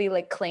to really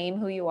like claim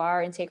who you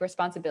are and take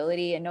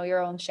responsibility and know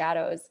your own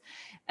shadows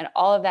and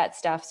all of that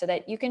stuff, so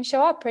that you can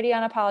show up pretty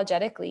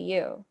unapologetically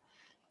you.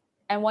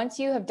 And once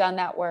you have done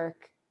that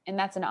work, and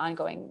that's an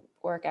ongoing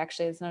work,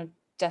 actually, there's no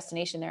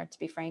destination there, to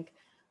be frank.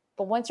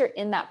 But once you're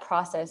in that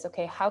process,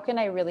 okay, how can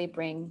I really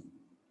bring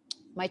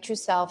my true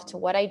self to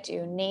what I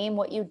do, name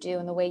what you do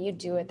and the way you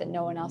do it that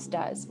no one else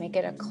does, make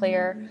it a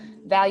clear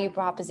value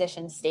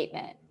proposition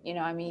statement. You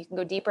can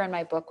go deeper in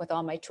my book with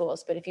all my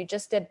tools, but if you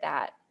just did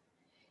that,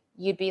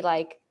 you'd be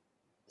like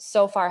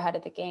so far ahead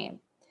of the game.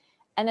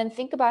 And then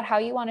think about how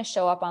you want to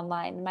show up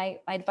online. My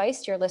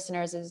advice to your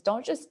listeners is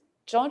don't just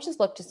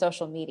look to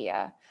social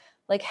media.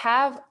 Like,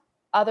 have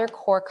other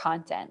core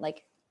content,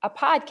 like a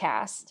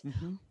podcast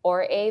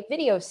or a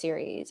video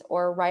series,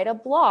 or write a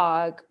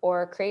blog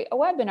or create a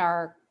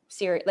webinar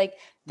series. Like,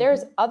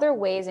 there's other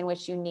ways in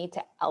which you need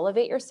to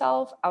elevate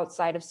yourself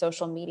outside of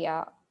social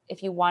media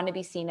if you want to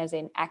be seen as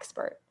an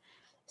expert.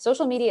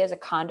 Social media is a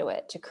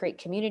conduit to create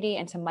community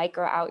and to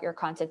micro out your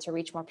content to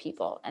reach more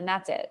people. And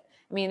that's it.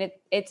 I mean,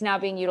 it's now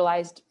being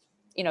utilized,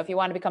 if you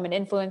want to become an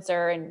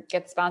influencer and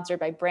get sponsored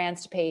by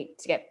brands to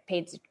get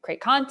paid to create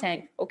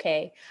content,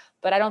 okay.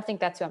 But I don't think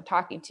that's who I'm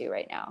talking to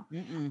right now.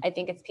 I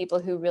think it's people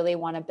who really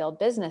want to build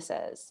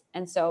businesses.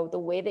 And so the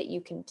way that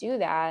you can do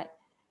that,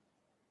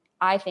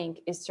 I think,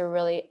 is to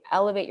really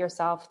elevate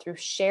yourself through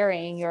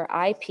sharing your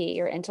IP,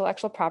 your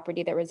intellectual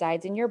property that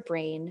resides in your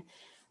brain,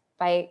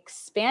 by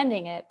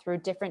expanding it through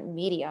different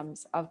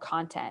mediums of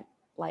content.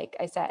 Like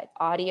I said,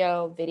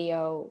 audio,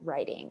 video,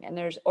 writing, and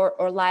there's,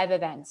 or live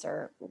events,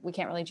 or we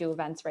can't really do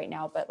events right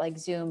now, but like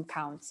Zoom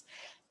counts.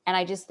 And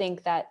I just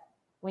think that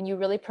when you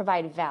really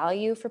provide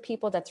value for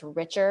people that's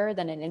richer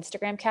than an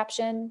Instagram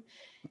caption,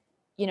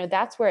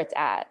 that's where it's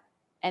at.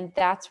 And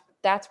that's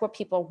what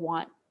people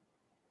want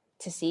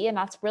to see. And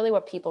that's really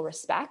what people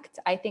respect,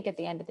 I think, at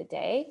the end of the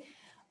day,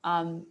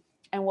 and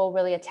will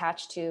really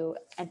attach to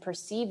and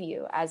perceive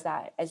you as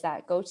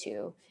that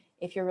go-to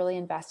if you're really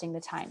investing the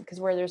time. Because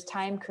where there's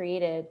time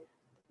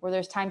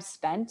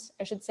spent,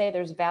 I should say,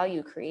 there's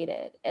value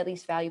created, at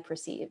least value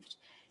perceived.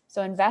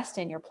 So invest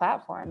in your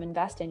platform,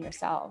 invest in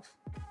yourself.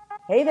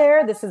 Hey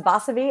there, this is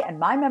Vasavi, and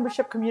my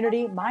membership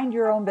community, Mind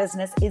Your Own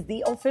Business, is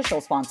the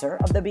official sponsor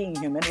of the Being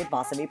Human with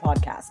Vasavi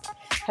podcast.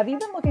 Have you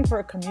been looking for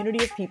a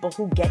community of people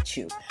who get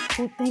you,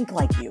 who think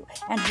like you,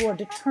 and who are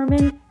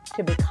determined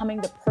to becoming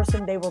the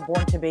person they were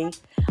born to be?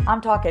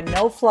 I'm talking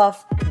no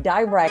fluff,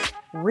 direct,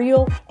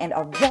 real, and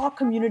a raw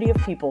community of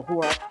people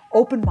who are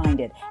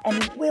open-minded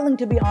and willing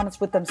to be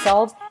honest with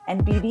themselves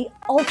and be the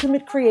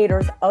ultimate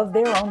creators of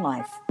their own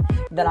life.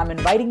 Then I'm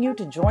inviting you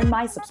to join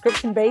my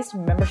subscription-based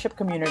membership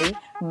community,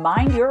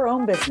 Mind Your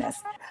Own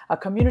Business, a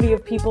community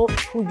of people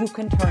who you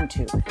can turn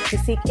to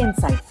seek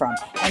insight from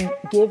and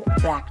give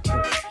back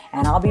to.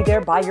 And I'll be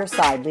there by your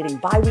side, leading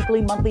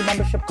bi-weekly, monthly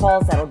membership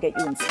calls that'll get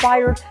you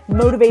inspired,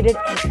 motivated,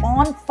 and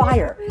on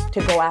fire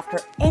to go after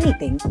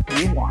anything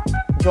you want.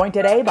 Join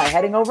today by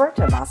heading over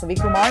to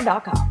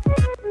vasavikumar.com.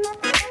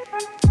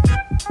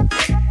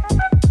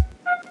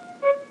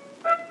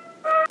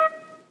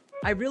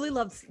 I really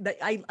love that.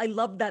 I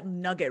love that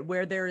nugget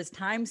where there is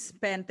time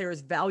spent, there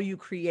is value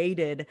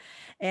created.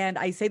 And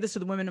I say this to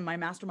the women in my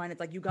mastermind.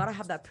 It's like, you got to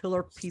have that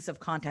pillar piece of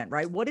content,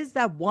 right? What is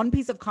that one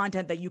piece of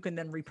content that you can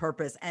then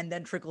repurpose and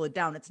then trickle it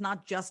down? It's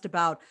not just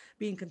about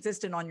being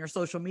consistent on your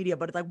social media,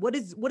 but it's like, what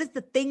is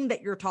the thing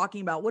that you're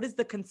talking about? What is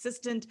the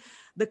consistent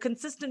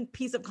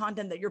piece of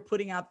content that you're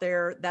putting out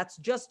there that's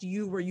just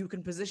you, where you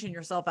can position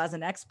yourself as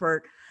an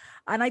expert?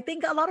 And I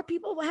think a lot of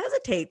people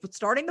hesitate with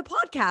starting the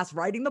podcast,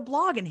 writing the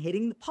blog, and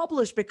hitting the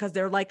publish because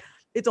they're like,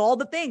 it's all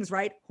the things,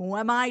 right? Who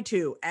am I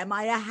to? Am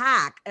I a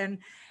hack? And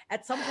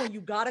at some point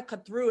you got to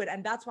cut through it.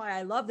 And that's why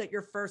I love that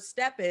your first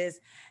step is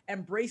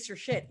embrace your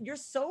shit. You're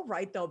so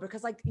right though,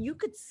 because like you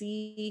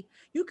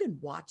can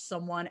watch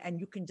someone and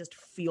you can just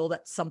feel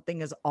that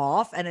something is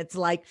off. And it's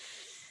like,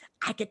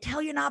 I could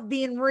tell you're not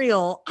being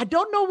real. I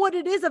don't know what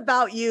it is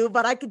about you,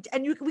 but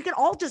we can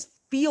all just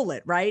feel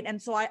it. Right.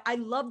 And so I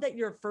love that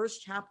your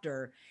first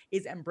chapter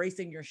is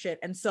embracing your shit.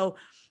 And so,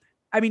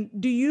 I mean,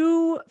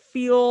 I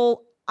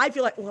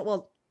feel like,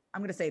 well,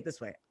 I'm going to say it this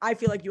way. I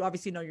feel like you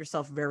obviously know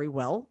yourself very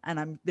well.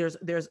 And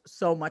there's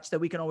so much that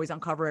we can always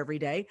uncover every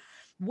day.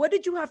 What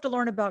did you have to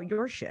learn about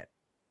your shit?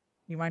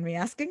 You mind me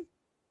asking?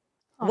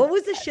 What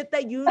was the shit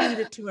that you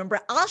needed to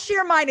embrace? I'll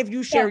share mine if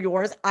you share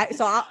yours.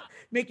 So I'll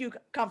make you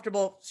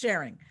comfortable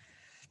sharing.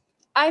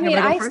 I mean,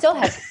 I still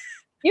have,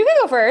 you can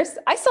go first.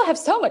 I still have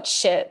so much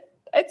shit.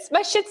 I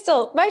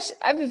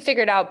haven't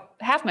figured out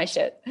half my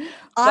shit.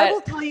 I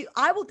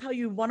will tell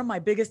you one of my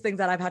biggest things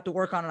that I've had to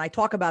work on, and I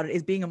talk about it,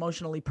 is being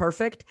emotionally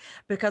perfect,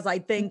 because I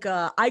think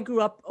I grew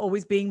up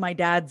always being my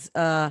dad's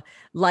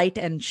light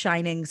and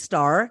shining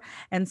star.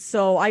 And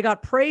so I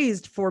got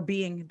praised for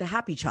being the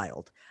happy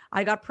child.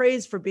 I got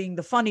praised for being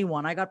the funny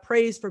one. I got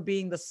praised for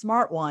being the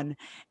smart one.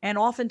 And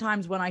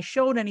oftentimes when I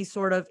showed any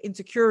sort of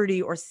insecurity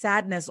or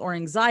sadness or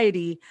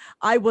anxiety,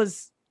 I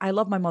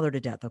love my mother to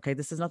death. Okay.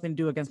 This has nothing to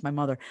do against my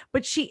mother,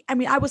 but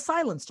I was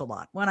silenced a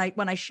lot when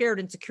I shared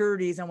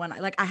insecurities, and when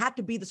I had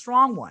to be the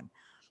strong one.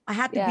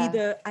 I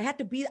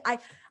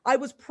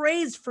was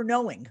praised for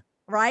knowing.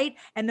 Right.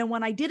 And then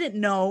when I didn't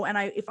know, and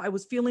if I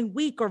was feeling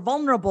weak or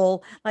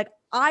vulnerable, like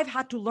I've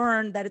had to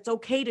learn that it's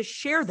okay to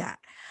share that.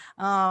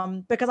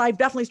 Because I've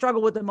definitely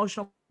struggled with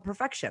emotional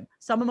perfection.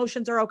 Some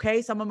emotions are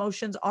okay. Some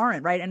emotions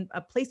aren't. Right. And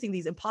placing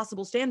these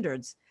impossible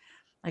standards,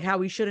 like how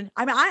we shouldn't.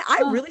 I mean,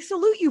 I really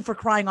salute you for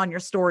crying on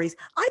your stories.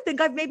 I think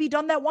I've maybe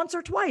done that once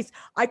or twice.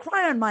 I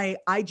cry on my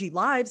IG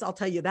lives. I'll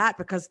tell you that,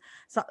 because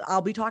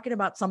I'll be talking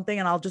about something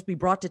and I'll just be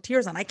brought to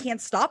tears, and I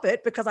can't stop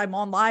it because I'm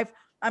on live.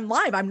 I'm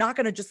live. I'm not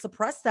going to just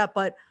suppress that,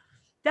 but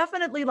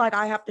definitely like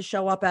I have to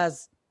show up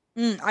as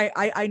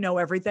I know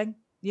everything.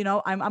 You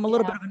know, I'm a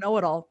little bit of a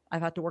know-it-all.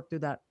 I've had to work through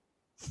that.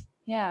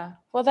 Yeah.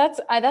 Well,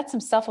 that's some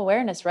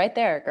self-awareness right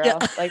there, girl.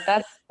 Yeah. Like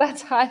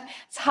that's high.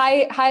 It's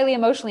highly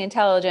emotionally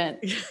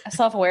intelligent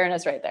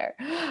self-awareness right there.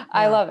 Yeah.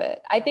 I love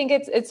it. I think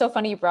it's so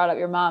funny you brought up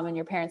your mom and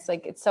your parents.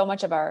 Like, it's so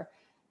much of our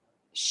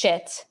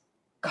shit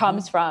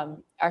comes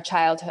from our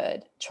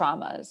childhood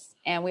traumas.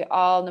 And we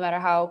all, no matter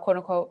how, quote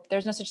unquote,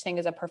 there's no such thing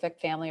as a perfect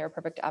family or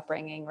perfect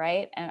upbringing.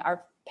 Right. And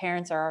our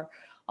parents are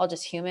all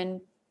just human,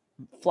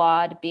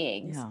 flawed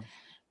beings. Yeah.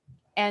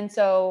 And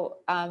so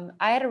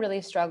I had a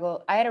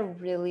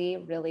really,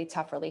 really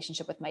tough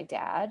relationship with my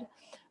dad.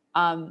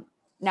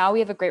 Now we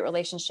have a great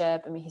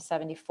relationship. I mean, he's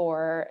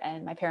 74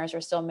 and my parents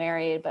are still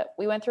married, but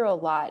we went through a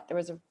lot. There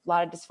was a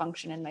lot of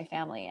dysfunction in my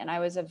family, and I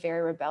was a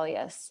very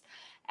rebellious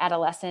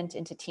adolescent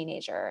into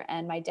teenager.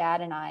 And my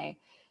dad and I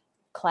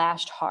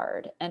clashed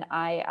hard. And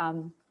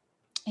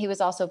he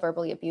was also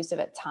verbally abusive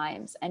at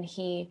times. And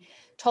he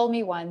told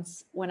me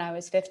once when I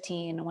was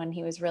 15, when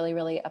he was really,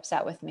 really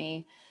upset with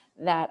me,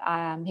 that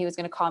he was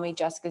going to call me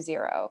Jessica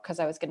Zero because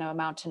I was going to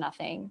amount to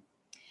nothing.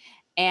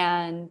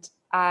 And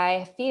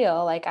I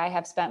feel like I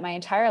have spent my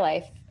entire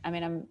life, I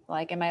mean, I'm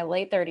like in my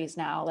late 30s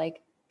now, like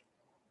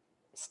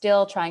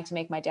still trying to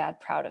make my dad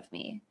proud of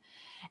me.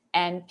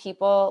 And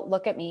people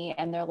look at me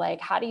and they're like,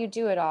 how do you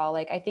do it all?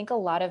 Like, I think a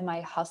lot of my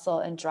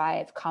hustle and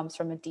drive comes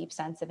from a deep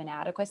sense of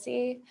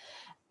inadequacy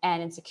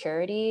and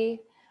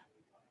insecurity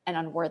and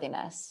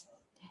unworthiness.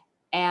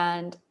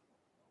 And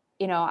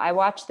you know, I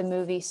watched the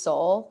movie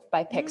Soul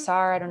by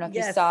Pixar. I don't know if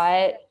you saw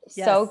it.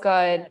 Yes. So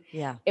good.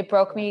 Yeah. It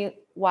broke me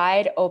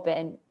wide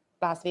open,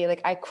 Vasavi.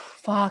 Like I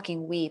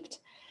fucking wept.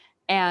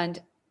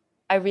 And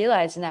I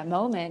realized in that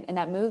moment, in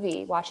that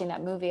movie, watching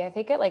that movie, I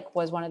think it like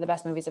was one of the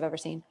best movies I've ever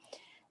seen,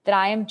 that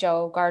I am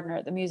Joe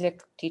Gardner, the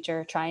music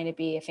teacher, trying to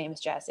be a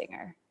famous jazz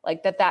singer.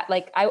 Like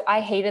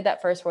I hated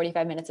that first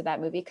 45 minutes of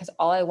that movie because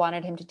all I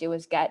wanted him to do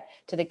was get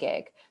to the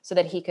gig so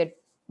that he could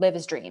live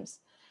his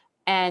dreams.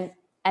 And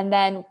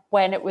then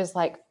when it was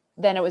like,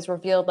 then it was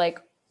revealed, like,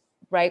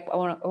 right. I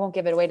won't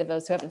give it away to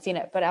those who haven't seen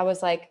it, but I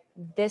was like,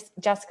 this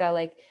Jessica,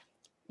 like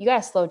you got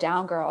to slow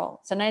down,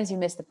 girl. Sometimes you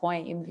miss the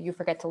point. You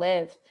forget to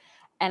live.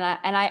 And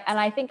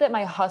I think that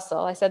my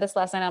hustle, I said this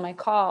last night on my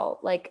call,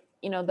 like,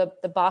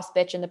 the boss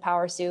bitch in the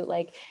power suit,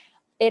 like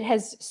it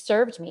has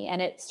served me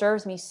and it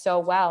serves me so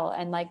well.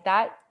 And like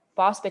that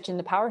boss bitch in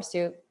the power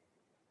suit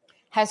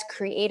has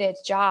created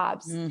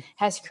jobs,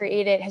 has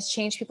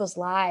changed people's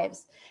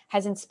lives,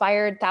 has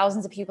inspired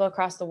thousands of people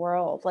across the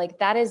world. Like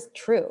that is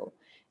true.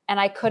 And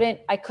I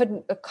couldn't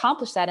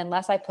accomplish that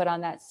unless I put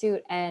on that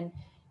suit. And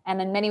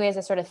in many ways,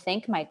 I sort of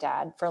thank my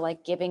dad for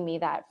like giving me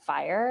that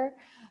fire,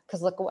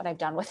 because look at what I've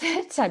done with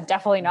it. I'm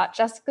definitely not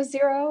Jessica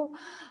Zero.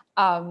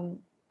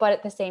 But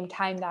at the same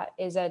time, that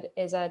is I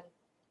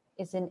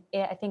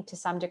think to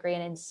some degree,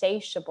 an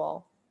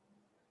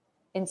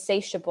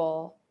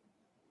insatiable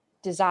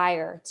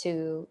desire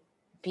to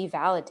be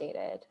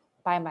validated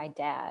by my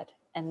dad.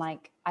 And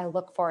like, I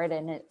look for it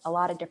in a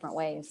lot of different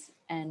ways.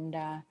 And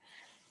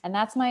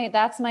that's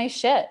my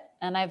shit.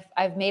 And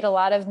I've made a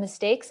lot of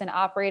mistakes and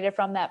operated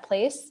from that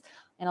place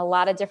in a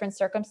lot of different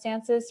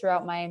circumstances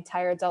throughout my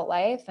entire adult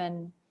life,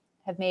 and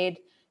have made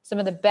some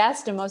of the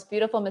best and most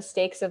beautiful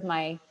mistakes of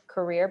my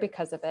career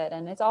because of it.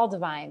 And it's all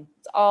divine.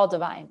 It's all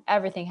divine.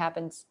 Everything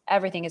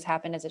has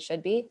happened as it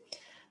should be.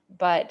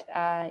 But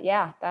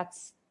yeah,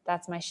 that's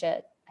my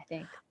shit, I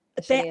think.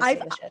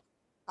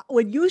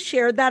 When you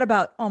shared that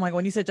about, oh my God,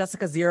 when you said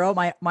Jessica Zero,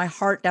 my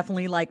heart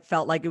definitely like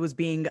felt like it was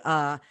being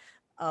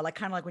like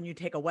kind of like when you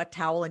take a wet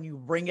towel and you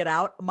wring it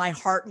out. My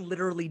heart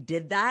literally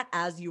did that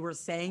as you were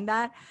saying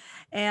that.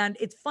 And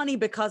it's funny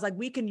because like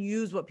we can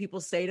use what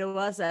people say to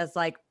us as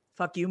like,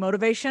 fuck you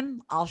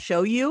motivation, I'll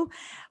show you.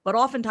 But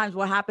oftentimes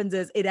what happens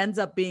is it ends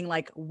up being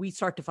like, we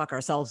start to fuck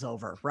ourselves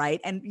over. Right.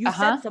 And you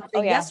said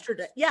something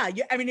yesterday. Yeah.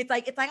 I mean, it's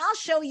like, I'll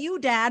show you,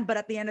 Dad. But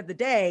at the end of the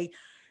day,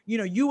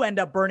 you end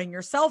up burning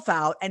yourself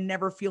out and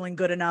never feeling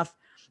good enough.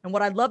 And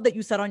what I love that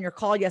you said on your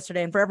call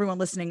yesterday, and for everyone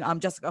listening,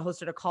 Jessica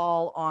hosted a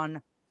call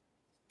on,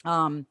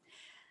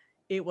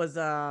 it was,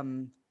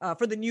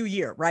 for the new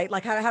year, right?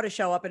 Like how to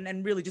show up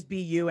and really just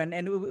be you. And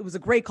it was a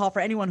great call for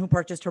anyone who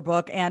purchased her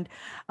book. And,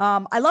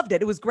 I loved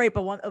it. It was great.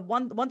 But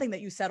one thing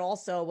that you said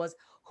also was,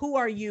 who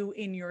are you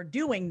in your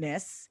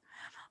doingness?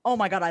 Oh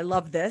my God, I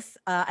love this.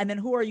 And then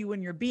who are you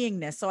in your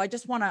beingness? So I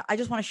just want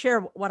to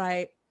share what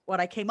I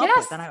came up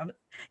with. And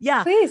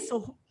please.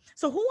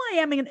 So who I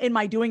am in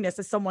my doingness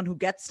is someone who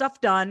gets stuff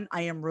done.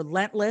 I am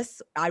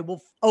relentless. I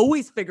will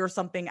always figure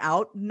something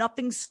out.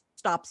 Nothing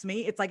stops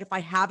me. It's like, if I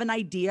have an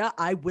idea,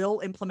 I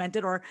will implement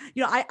it. Or,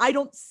 I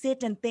don't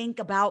sit and think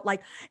about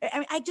like, I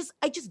mean,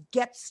 I just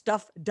get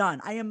stuff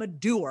done. I am a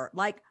doer.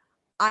 Like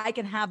I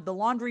can have the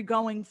laundry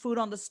going, food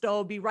on the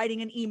stove, be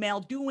writing an email,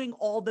 doing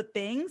all the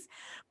things.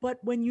 But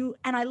and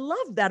I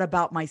love that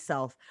about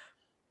myself.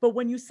 But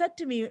when you said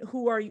to me,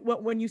 who are you,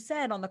 when you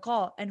said on the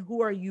call, and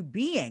who are you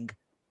being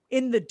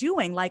in the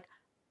doing, like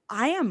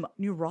I am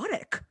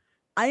neurotic.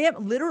 I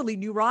am literally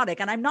neurotic.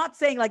 And I'm not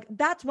saying like,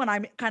 that's when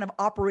I'm kind of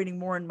operating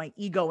more in my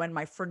ego and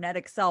my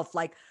frenetic self,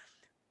 like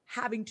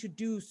having to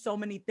do so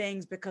many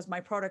things because my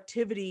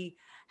productivity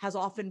has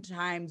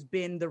oftentimes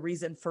been the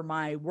reason for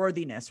my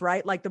worthiness,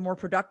 right? Like the more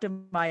productive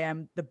I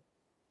am, the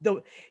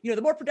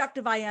more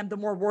productive I am, the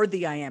more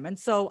worthy I am. And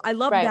so I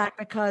love that,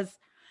 because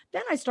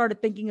then I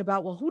started thinking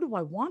about, well, who do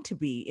I want to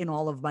be in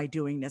all of my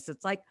doingness?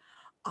 It's like,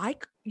 I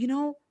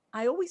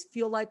always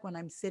feel like when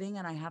I'm sitting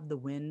and I have the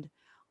wind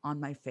on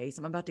my face,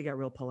 I'm about to get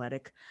real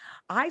poetic.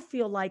 I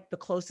feel like the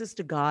closest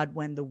to God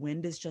when the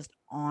wind is just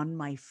on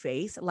my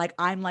face, like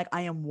I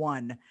am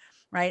one,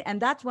 right?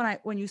 And that's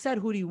when you said,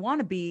 who do you want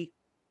to be?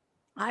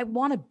 I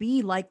want to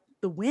be like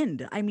the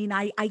wind. I mean,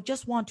 I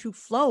just want to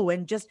flow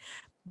and just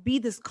be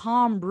this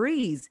calm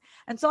breeze.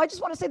 And so I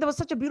just want to say that was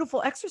such a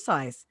beautiful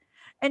exercise.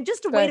 And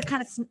just a way to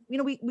kind of,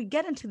 we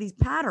get into these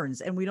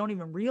patterns and we don't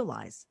even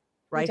realize,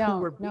 right? Who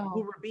we're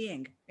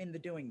being in the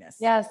doingness.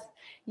 Yes.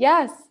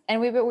 Yes.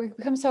 And we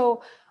become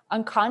so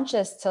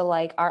unconscious to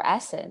like our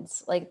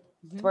essence, like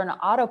we're in an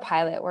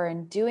autopilot, we're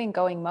in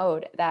going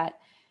mode that,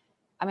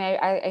 I mean,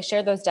 I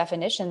share those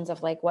definitions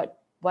of like what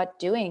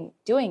doing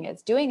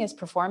is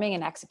performing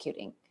and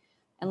executing.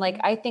 And like,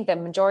 I think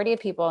that majority of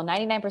people,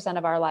 99%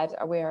 of our lives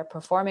we are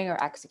performing or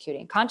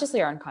executing,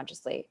 consciously or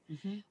unconsciously.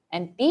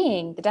 And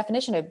being, the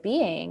definition of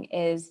being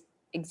is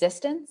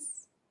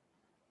existence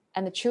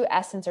and the true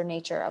essence or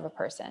nature of a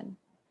person.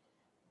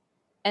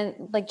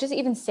 And like, just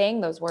even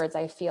saying those words,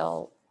 I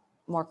feel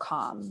more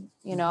calm,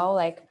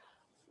 like,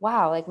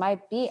 wow, like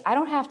I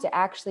don't have to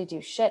actually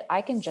do shit.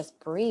 I can just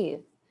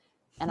breathe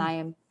and I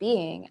am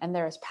being, and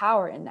there is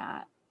power in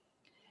that.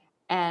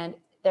 And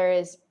there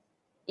is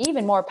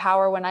even more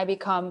power when I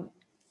become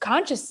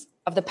conscious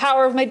of the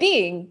power of my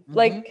being,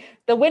 like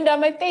the wind on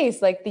my face,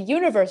 like the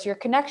universe, your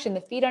connection,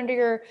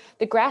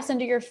 the grass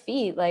under your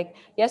feet. Like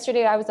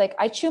yesterday I was like,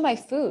 I chew my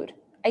food.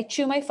 I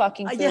chew my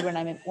fucking food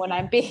when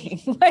I'm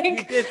being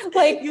like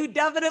you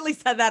definitely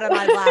said that and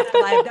I laughed,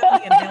 and I have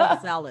definitely inhaled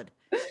a salad.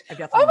 Oh my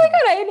God.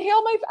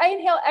 I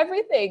inhale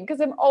everything because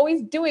I'm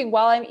always doing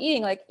while I'm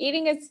eating. Like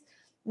eating is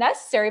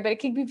necessary, but it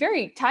can be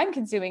very time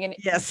consuming and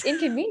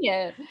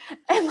inconvenient.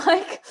 And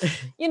like,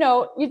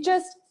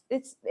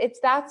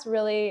 that's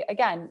really,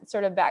 again,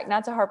 sort of back,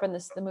 not to harp on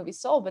the movie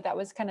Soul, but that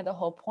was kind of the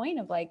whole point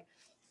of like,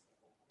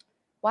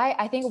 why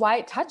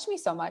it touched me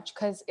so much.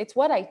 Cause it's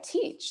what I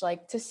teach,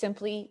 like to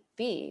simply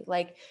be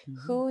like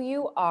who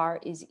you are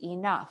is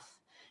enough.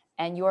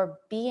 And your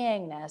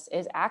beingness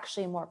is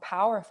actually more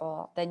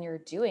powerful than your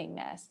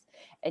doingness.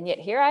 And yet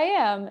here I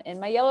am in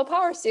my yellow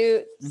power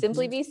suit,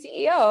 simply be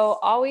CEO,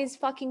 always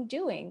fucking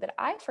doing that.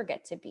 I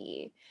forget to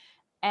be.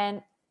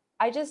 And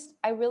I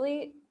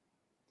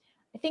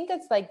think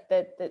that's like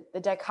the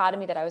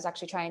dichotomy that I was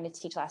actually trying to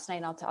teach last night.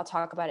 And I'll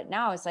talk about it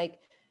now. Is like,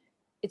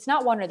 it's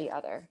not one or the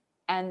other,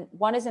 and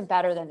one isn't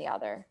better than the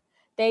other.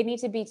 They need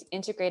to be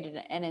integrated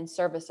and in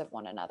service of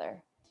one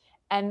another.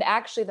 And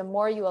actually, the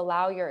more you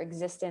allow your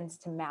existence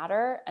to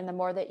matter, and the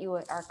more that you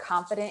are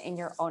confident in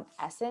your own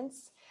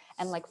essence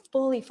and like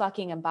fully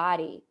fucking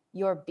embody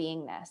your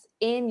beingness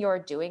in your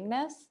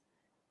doingness,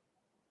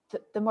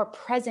 the more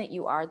present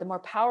you are, the more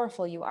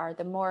powerful you are,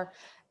 the more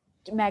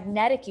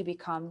magnetic you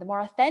become, the more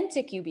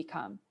authentic you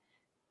become.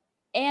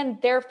 And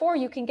therefore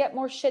you can get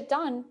more shit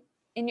done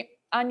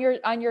on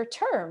your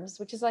terms,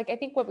 which is like, I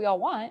think what we all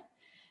want.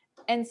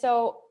 And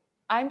so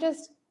I'm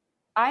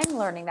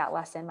learning that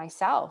lesson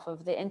myself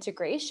of the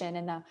integration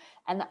and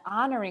the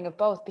honoring of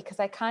both, because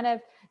I kind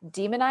of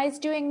demonize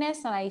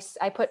doingness, and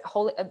I put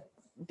holy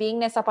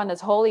beingness up on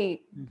this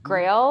holy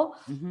grail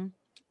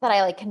that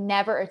I like can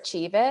never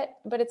achieve it.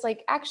 But it's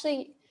like,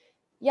 actually,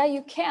 yeah,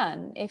 you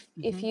can if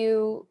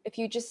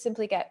you just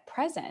simply get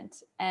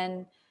present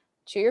and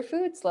chew your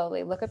food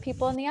slowly, look at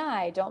people in the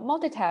eye, don't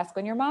multitask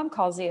when your mom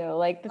calls you,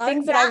 like the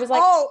things that I was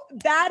like, oh,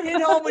 that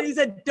hit home when you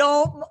said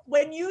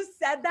when you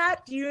said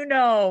that, do you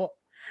know?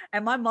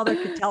 And my mother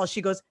could tell.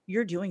 She goes,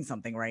 "You're doing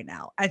something right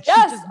now." And she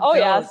just knows.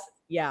 Yes.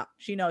 Yeah,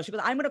 she knows. She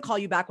goes, "I'm going to call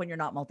you back when you're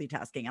not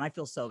multitasking." And I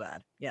feel so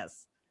bad.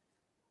 Yes.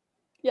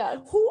 Yeah.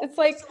 It's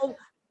like,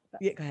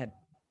 yeah, go ahead.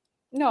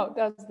 No,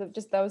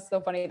 that was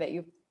so funny that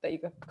you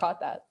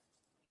caught that.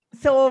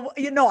 So,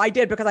 I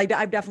did, because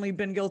I've definitely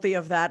been guilty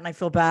of that, and I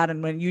feel bad.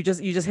 And when you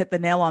just hit the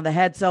nail on the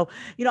head. So,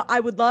 I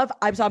would love,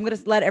 I'm going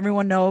to let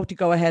everyone know to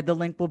go ahead. The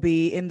link will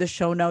be in the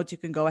show notes. You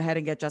can go ahead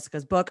and get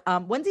Jessica's book.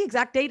 When's the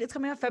exact date? It's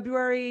coming out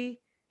February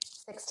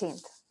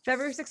 16th.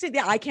 February 16th.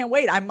 Yeah, I can't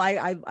wait.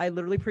 I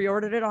literally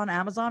pre-ordered it on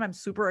Amazon. I'm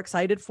super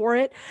excited for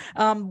it.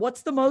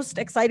 What's the most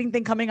exciting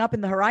thing coming up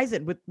in the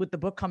horizon with the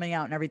book coming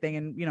out and everything,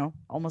 and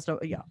almost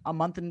a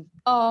month and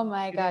oh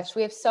my gosh,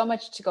 we have so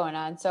much going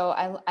on. So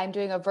I'm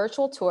doing a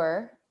virtual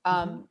tour.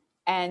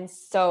 And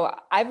so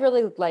I've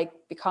really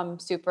become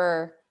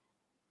super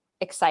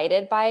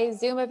excited by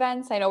Zoom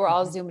events. I know we're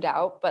all zoomed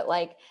out, but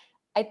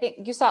I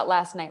think you saw it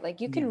last night.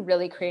 You can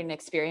really create an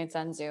experience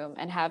on Zoom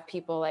and have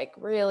people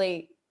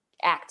really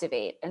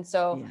activate. And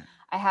so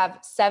I have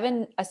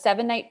a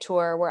 7-night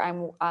tour where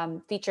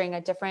I'm featuring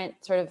a different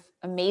sort of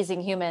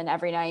amazing human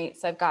every night.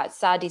 So I've got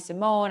Sadie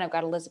Simone, I've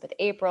got Elizabeth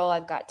April,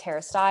 I've got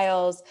Tara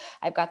Stiles,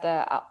 I've got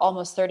the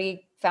almost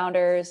 30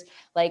 founders,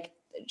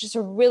 just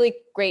a really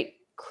great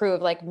crew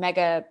of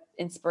mega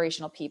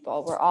inspirational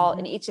people. We're all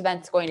in each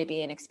event's going to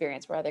be an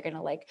experience where they're going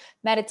to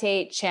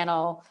meditate,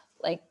 channel,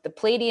 the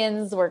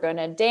Pleiadians, we're going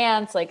to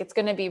dance. It's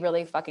going to be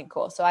really fucking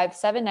cool. So I have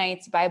 7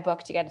 nights, buy a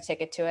book to get a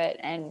ticket to it,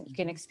 and you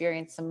can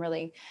experience some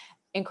really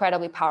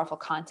incredibly powerful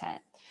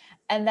content.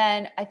 And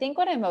then I think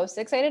what I'm most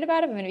excited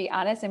about, if I'm going to be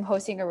honest, I'm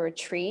hosting a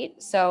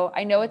retreat. So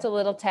I know it's a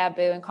little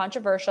taboo and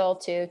controversial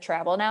to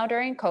travel now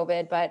during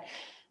COVID, but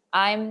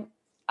I'm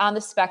on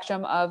the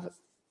spectrum of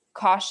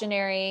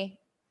cautionary,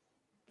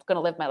 going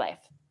to live my life.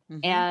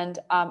 And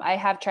I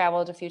have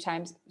traveled a few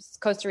times.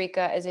 Costa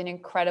Rica is an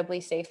incredibly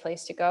safe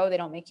place to go. They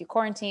don't make you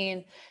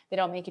quarantine. They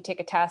don't make you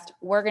take a test.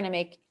 We're going to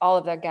make all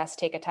of their guests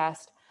take a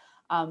test.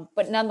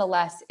 But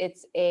nonetheless,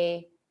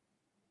 you're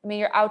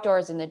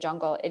outdoors in the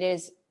jungle.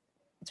 It's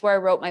where I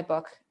wrote my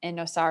book in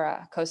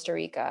Nosara, Costa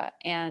Rica.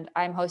 And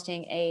I'm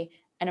hosting an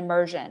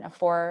immersion, a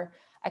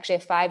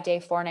 5-day,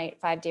 4-night,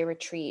 5-day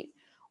retreat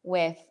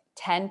with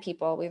 10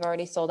 people. We've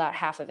already sold out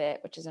half of it,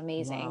 which is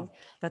amazing. Wow,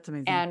 that's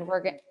amazing. And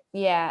we're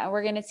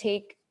going to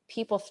take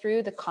people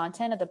through the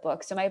content of the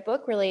book. So my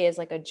book really is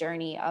a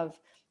journey of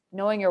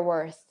knowing your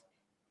worth,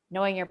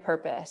 knowing your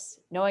purpose,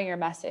 knowing your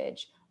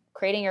message,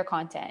 creating your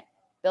content,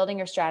 building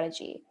your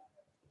strategy,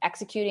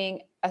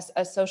 executing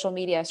a social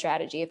media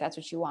strategy, if that's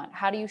what you want.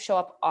 How do you show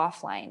up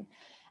offline?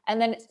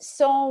 And then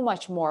so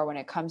much more when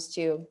it comes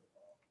to,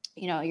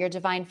 your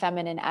divine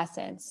feminine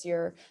essence,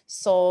 your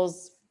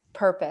soul's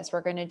purpose.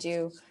 We're going to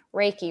do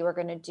Reiki. We're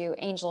going to do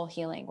angel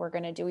healing. We're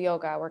going to do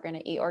yoga. We're going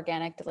to eat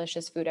organic,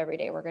 delicious food every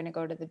day. We're going to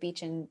go to the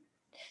beach and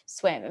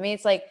swim.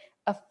 It's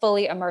a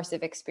fully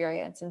immersive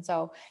experience. And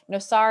so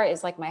Nosara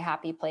is my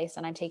happy place.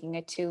 And I'm taking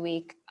a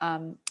 2-week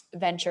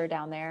venture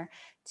down there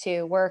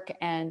to work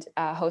and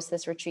host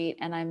this retreat.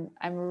 And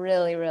I'm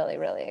really, really,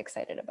 really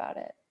excited about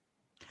it.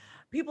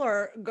 People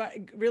are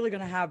really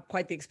going to have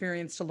quite the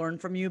experience to learn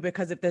from you,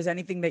 because if there's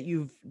anything that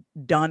you've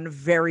done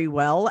very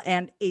well,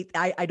 and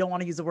I don't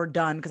want to use the word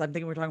done because I'm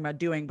thinking we're talking about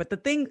doing, but the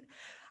thing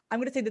I'm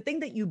going to say the thing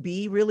that you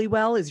be really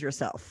well is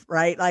yourself,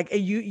 right? Like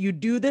you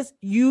do this,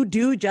 you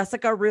do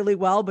Jessica really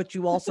well, but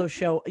you also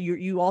show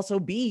you also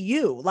be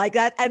you like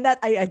that. And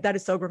that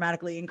is so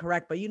grammatically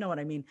incorrect, but you know what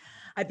I mean?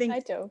 I think I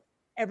do.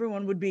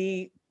 everyone would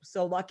be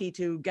so lucky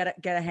to get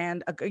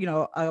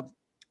a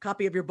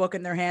copy of your book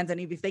in their hands. And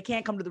if they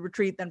can't come to the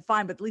retreat, then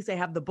fine, but at least they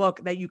have the book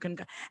that you can.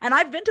 And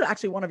I've been to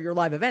actually one of your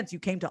live events. You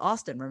came to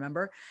Austin,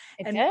 remember?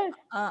 I did.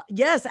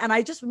 Yes. And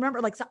I just remember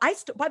so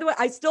by the way,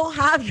 I still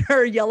have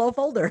your yellow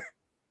folder.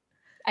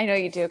 I know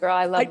you do, girl.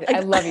 I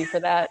love you for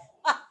that.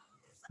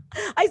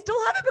 I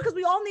still have it because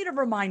we all need a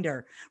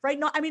reminder, right?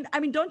 No, I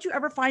mean, don't you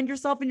ever find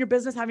yourself in your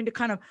business having to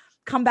kind of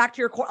come back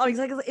to your core?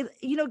 Because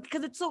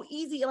it's so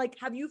easy. Like,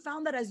 have you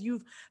found that as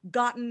you've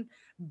gotten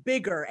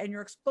bigger and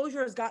your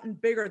exposure has gotten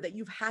bigger that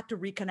you've had to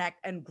reconnect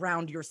and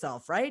ground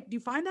yourself, right? Do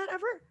you find that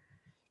ever?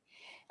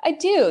 I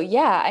do.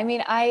 Yeah. I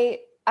mean, I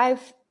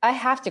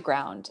have to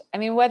ground. I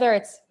mean, whether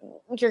it's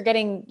you're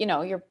getting,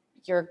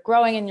 you're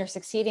growing and you're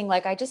succeeding.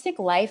 Like, I just think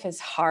life is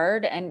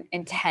hard and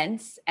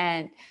intense.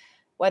 And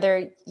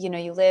whether,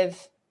 you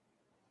live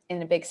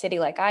in a big city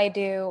like I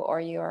do, or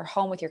you're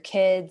home with your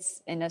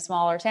kids in a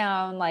smaller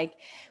town, like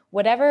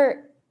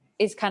whatever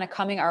is kind of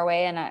coming our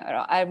way. And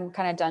I'm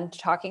kind of done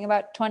talking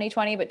about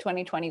 2020, but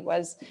 2020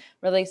 was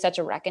really such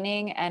a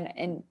reckoning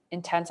and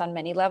intense on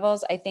many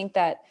levels. I think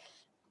that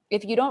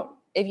if you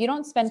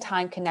don't spend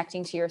time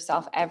connecting to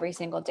yourself every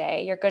single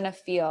day, you're going to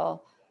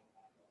feel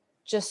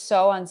just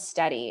so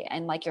unsteady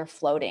and like you're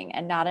floating,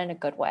 and not in a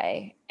good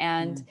way.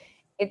 And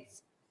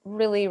it's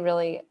really,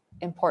 really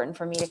important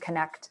for me to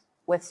connect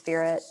with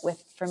spirit,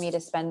 for me to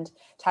spend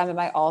time at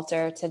my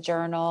altar, to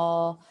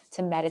journal,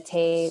 to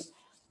meditate.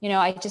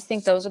 I just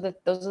think those are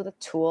the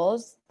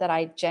tools that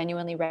I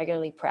genuinely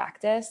regularly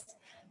practice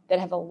that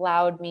have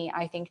allowed me,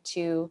 I think,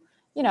 to,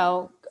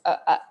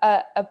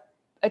 a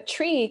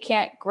tree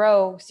can't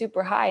grow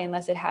super high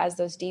unless it has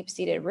those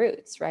deep-seated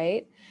roots,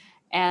 right?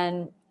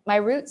 And my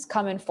roots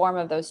come in form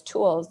of those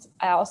tools.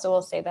 I also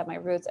will say that my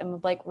roots, I'm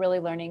like really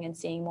learning and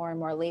seeing more and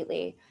more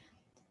lately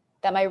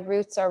that my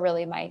roots are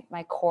really my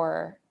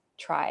core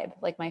tribe,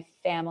 like my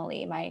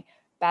family, my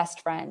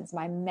best friends,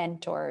 my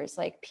mentors,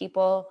 like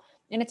people.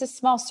 And it's a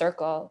small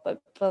circle, but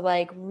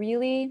like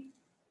really,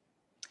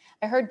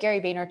 I heard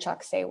Gary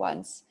Vaynerchuk say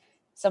once,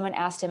 someone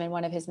asked him in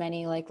one of his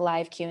many like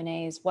live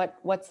Q&As,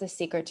 what's the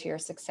secret to your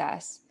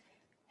success?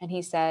 And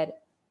he said,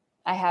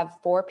 I have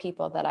 4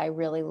 people that I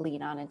really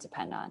lean on and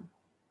depend on.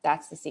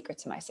 That's the secret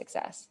to my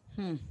success.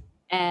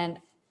 And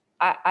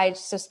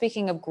so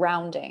speaking of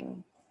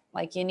grounding,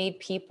 like you need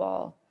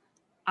people,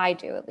 I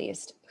do at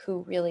least,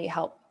 who really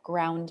help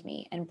ground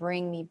me and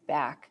bring me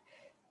back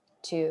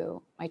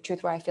to my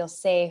truth, where I feel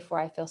safe, where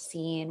I feel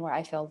seen, where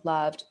I feel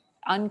loved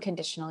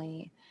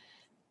unconditionally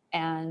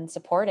and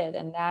supported.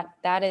 And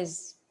that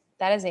is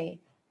a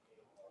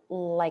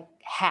like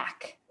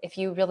hack. If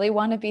you really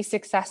want to be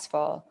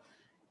successful,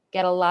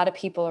 get a lot of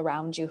people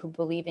around you who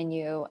believe in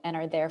you and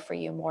are there for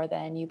you more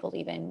than you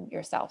believe in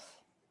yourself.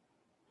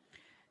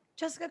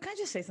 Jessica, can I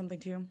just say something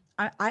to you?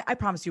 I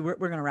promise you, we're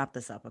going to wrap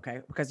this up,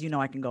 okay? Because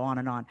I can go on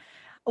and on.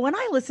 When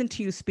I listen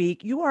to you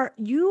speak, you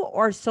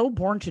are so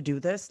born to do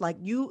this. Like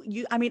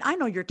I mean, I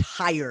know you're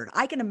tired.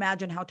 I can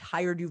imagine how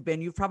tired you've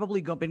been. You've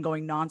probably been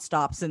going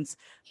nonstop since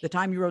the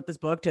time you wrote this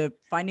book to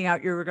finding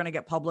out you were going to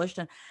get published.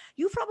 And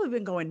you've probably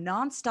been going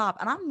nonstop.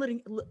 And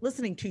I'm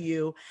listening to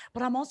you,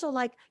 but I'm also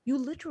like, you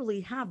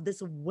literally have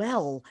this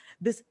well,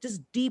 this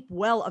just deep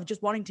well of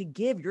just wanting to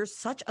give. You're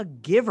such a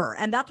giver.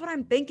 And that's what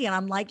I'm thinking.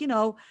 I'm like,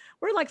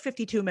 we're like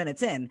 52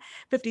 minutes in,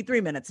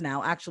 53 minutes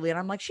now, actually. And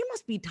I'm like, she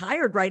must be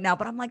tired right now.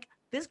 But I'm like,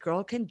 this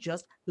girl can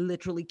just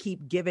literally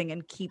keep giving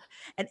and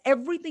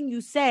everything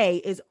you say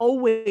is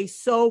always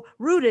so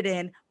rooted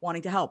in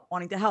wanting to help,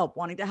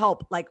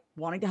 like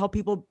wanting to help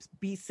people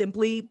be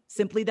simply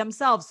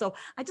themselves. So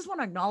I just want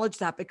to acknowledge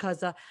that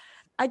because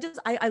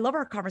I love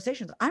our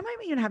conversations. I might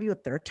even have you a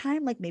third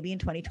time, like maybe in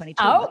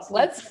 2022. Oh,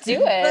 let's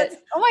do it.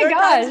 Oh my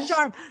gosh.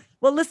 Charm.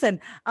 Well, listen,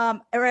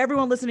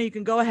 everyone listening, you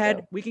can go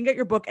ahead. We can get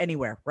your book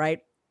anywhere, right?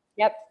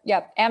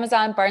 Yep.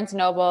 Amazon, Barnes &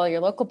 Noble, your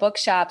local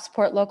bookshop,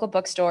 support local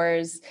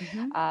bookstores.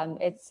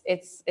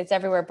 It's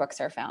everywhere books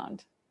are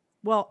found.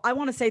 Well, I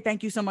want to say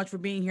thank you so much for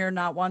being here,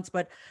 not once,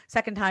 but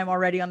second time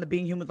already on the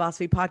Being Human with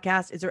Vasavi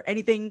podcast. Is there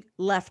anything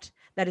left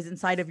that is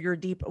inside of your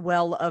deep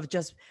well of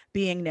just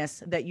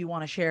beingness that you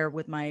want to share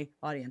with my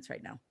audience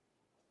right now?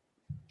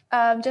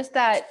 Just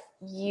that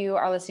you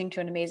are listening to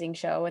an amazing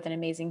show with an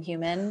amazing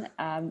human,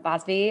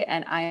 Vasavi,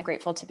 and I am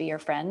grateful to be your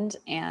friend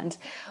and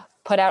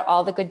put out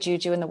all the good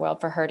juju in the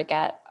world for her to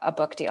get a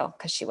book deal,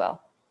 because she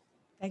will.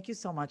 Thank you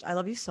so much. I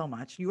love you so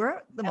much. You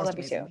are the most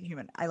amazing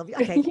human. I love you.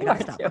 Okay, You I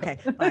gotta stop. too. Okay,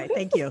 bye.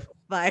 Thank you.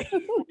 Bye.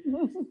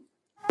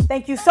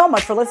 Thank you so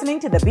much for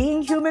listening to the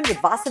Being Human with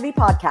Vasavi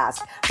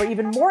podcast. For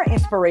even more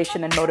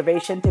inspiration and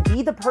motivation to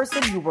be the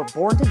person you were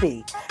born to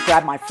be,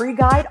 grab my free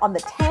guide on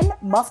the 10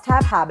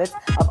 must-have habits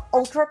of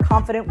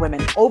ultra-confident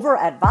women over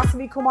at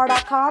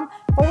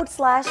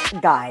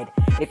vasavikumar.com/guide.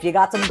 If you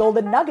got some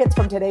golden nuggets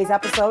from today's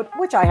episode,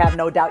 which I have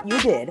no doubt you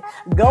did,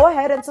 go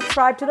ahead and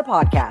subscribe to the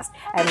podcast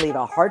and leave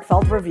a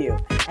heartfelt review.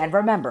 And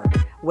remember,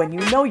 when you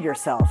know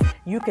yourself,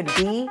 you can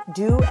be,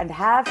 do, and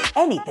have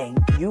anything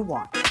you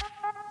want.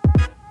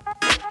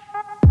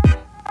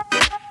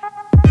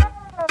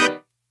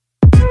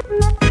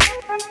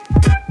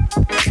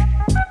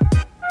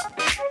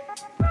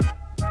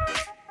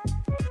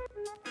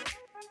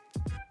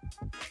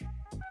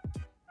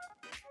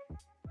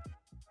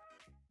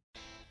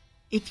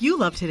 If you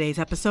love today's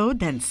episode,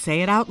 then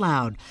say it out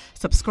loud.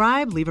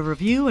 Subscribe, leave a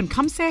review, and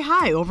come say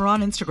hi over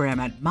on Instagram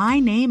at My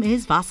Name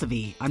is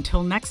Vasavi.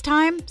 Until next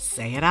time,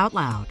 say it out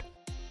loud.